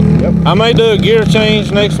know. So I may do a gear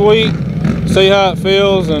change next week, see how it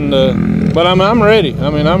feels, and but I'm ready. I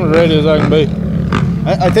mean, I'm as ready as I can be.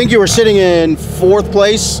 I think you were sitting in 4th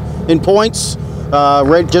place in points,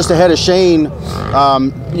 right just ahead of Shane.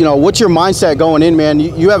 You know, what's your mindset going in, man?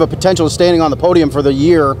 You have a potential of standing on the podium for the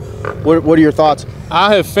year. What are your thoughts?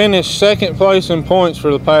 I have finished 2nd place in points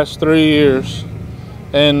for the past 3 years,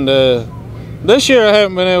 and this year I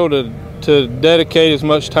haven't been able to dedicate as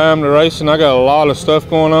much time to racing. I got a lot of stuff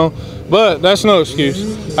going on, but that's no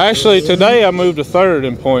excuse. Actually, today I moved to 3rd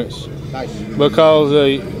in points. Nice. Because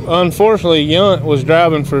unfortunately Yunt was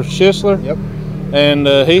driving for Schisler, and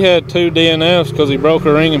he had 2 DNFs because he broke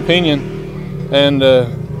a ring and pinion, and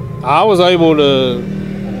I was able to,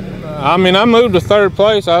 I mean, I moved to 3rd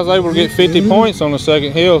place. I was able to get 50 points on the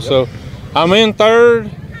 2nd hill, so I'm in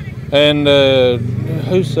 3rd, and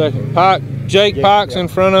who's 2nd? Jake Pike's in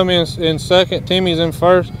front of me in 2nd. Timmy's in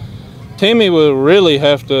 1st. Timmy will really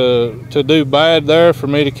have to do bad there for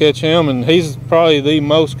me to catch him, and he's probably the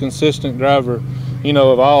most consistent driver, you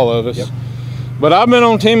know, of all of us. But I've been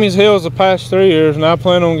on Timmy's heels the past 3 years, and I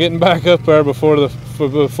plan on getting back up there before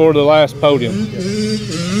before the last podium.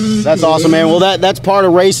 That's awesome, man. Well, that's part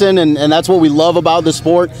of racing, and that's what we love about the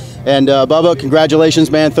sport. And Bubba,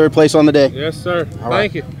 congratulations, man. 3rd place on the day. Yes, sir.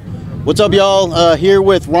 Right. Thank you. What's up, y'all? Here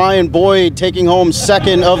with Ryan Boyd, taking home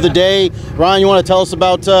 2nd of the day. Ryan, you want to tell us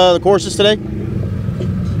about the courses today?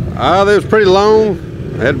 They was pretty long.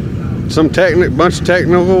 Had some bunch of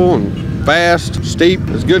technical and fast, steep.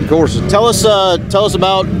 It's good courses. Tell us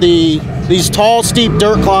about these tall, steep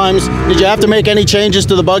dirt climbs. Did you have to make any changes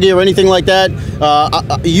to the buggy or anything like that?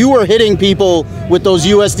 You were hitting people with those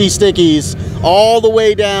USD stickies all the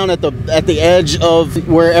way down at the edge of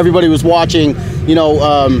where everybody was watching. You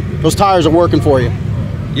know, those tires are working for you.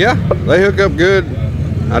 Yeah, they hook up good.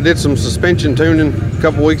 I did some suspension tuning a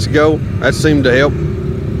couple weeks ago. That seemed to help.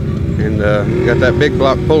 And got that big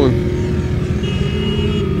block pulling.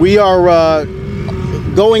 We are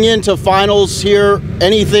going into finals here.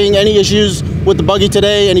 Any issues with the buggy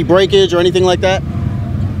today? Any breakage or anything like that?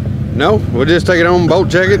 No, we'll just take it home, bolt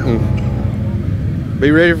check it, and be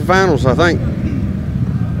ready for finals, I think.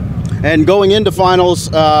 And going into finals,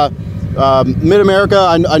 Mid-America,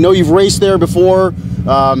 I know you've raced there before.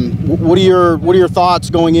 What are your thoughts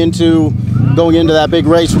going into that big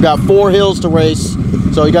race? We've got 4 hills to race,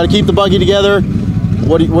 so you got to keep the buggy together.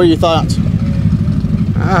 What are your thoughts?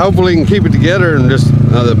 Hopefully we can keep it together, and just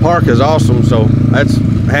the park is awesome, so that's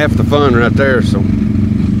half the fun right there. So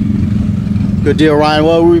good deal, Ryan.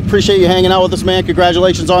 Well, we appreciate you hanging out with us, man.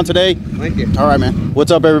 Congratulations on today. Thank you. All right, man.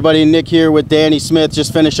 What's up, everybody? Nick here with Danny Smith,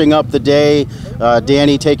 just finishing up the day.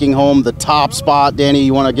 Danny taking home the top spot. Danny,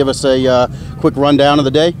 you want to give us a quick rundown of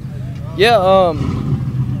the day? Yeah,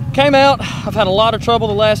 came out. I've had a lot of trouble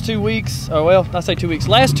the last 2 weeks. Oh, well, I say 2 weeks.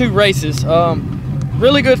 Last 2 races.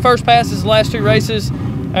 Really good first passes the last 2 races.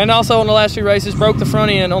 And also on the last 2 races, broke the front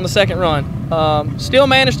end on the 2nd run. Still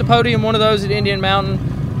managed to podium one of those at Indian Mountain.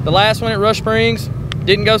 The last one at Rush Springs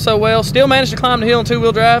didn't go so well. Still managed to climb the hill in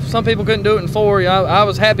 2-wheel drive. Some people couldn't do it in 4. I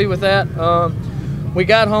was happy with that. We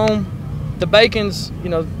got home. The Bacons, you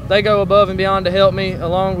know, they go above and beyond to help me,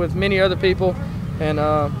 along with many other people. And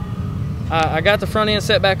I got the front end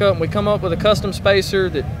set back up, and we come up with a custom spacer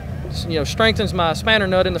that, you know, strengthens my spanner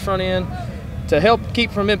nut in the front end to help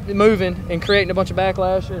keep from it moving and creating a bunch of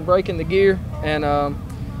backlash and breaking the gear. And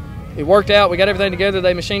it worked out. We got everything together.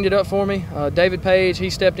 They machined it up for me. David Page, he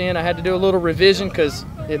stepped in. I had to do a little revision because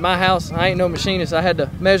at my house, I ain't no machinist. I had to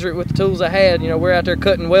measure it with the tools I had. You know, we're out there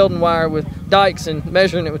cutting welding wire with dikes and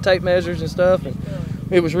measuring it with tape measures and stuff. And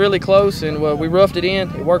it was really close, and we roughed it in.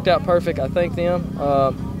 It worked out perfect. I thank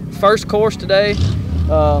them. First course today,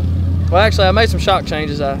 well, actually, I made some shock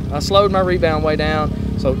changes. I slowed my rebound way down.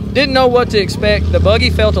 So didn't know what to expect. The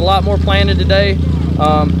buggy felt a lot more planted today.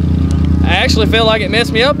 I actually feel like it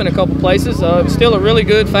messed me up in a couple places. It's still a really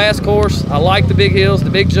good, fast course. I like the big hills,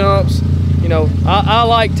 the big jumps. You know, I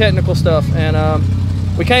like technical stuff. And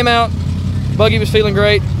we came out, buggy was feeling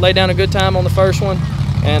great, laid down a good time on the first one.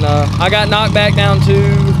 And I got knocked back down to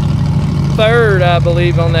 3rd, I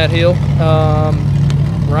believe, on that hill.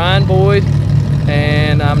 Ryan Boyd,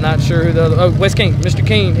 and I'm not sure who the other, oh, Wes King, Mr.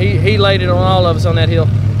 King, he laid it on all of us on that hill.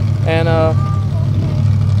 And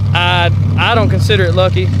I don't consider it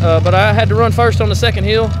lucky, but I had to run first on the 2nd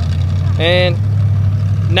hill, and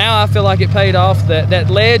now I feel like it paid off. That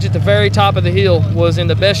ledge at the very top of the hill was in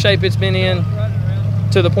the best shape it's been in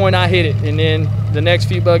to the point I hit it, and then the next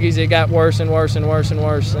few buggies it got worse and worse and worse and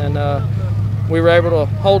worse, and we were able to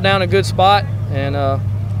hold down a good spot. And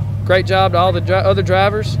great job to all the other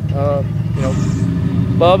drivers, you know,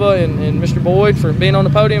 Bubba and Mr. Boyd for being on the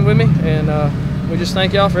podium with me, and we just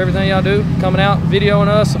thank y'all for everything y'all do, coming out, videoing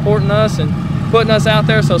us, supporting us, and putting us out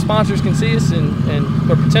there so sponsors can see us, and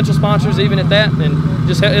or potential sponsors even at that, and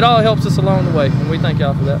just it all helps us along the way, and we thank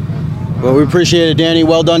y'all for that. Well, we appreciate it, Danny.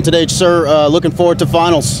 Well done today, sir. Looking forward to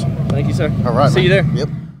finals. Thank you, sir. All right, see man. you there.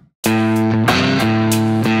 Yep.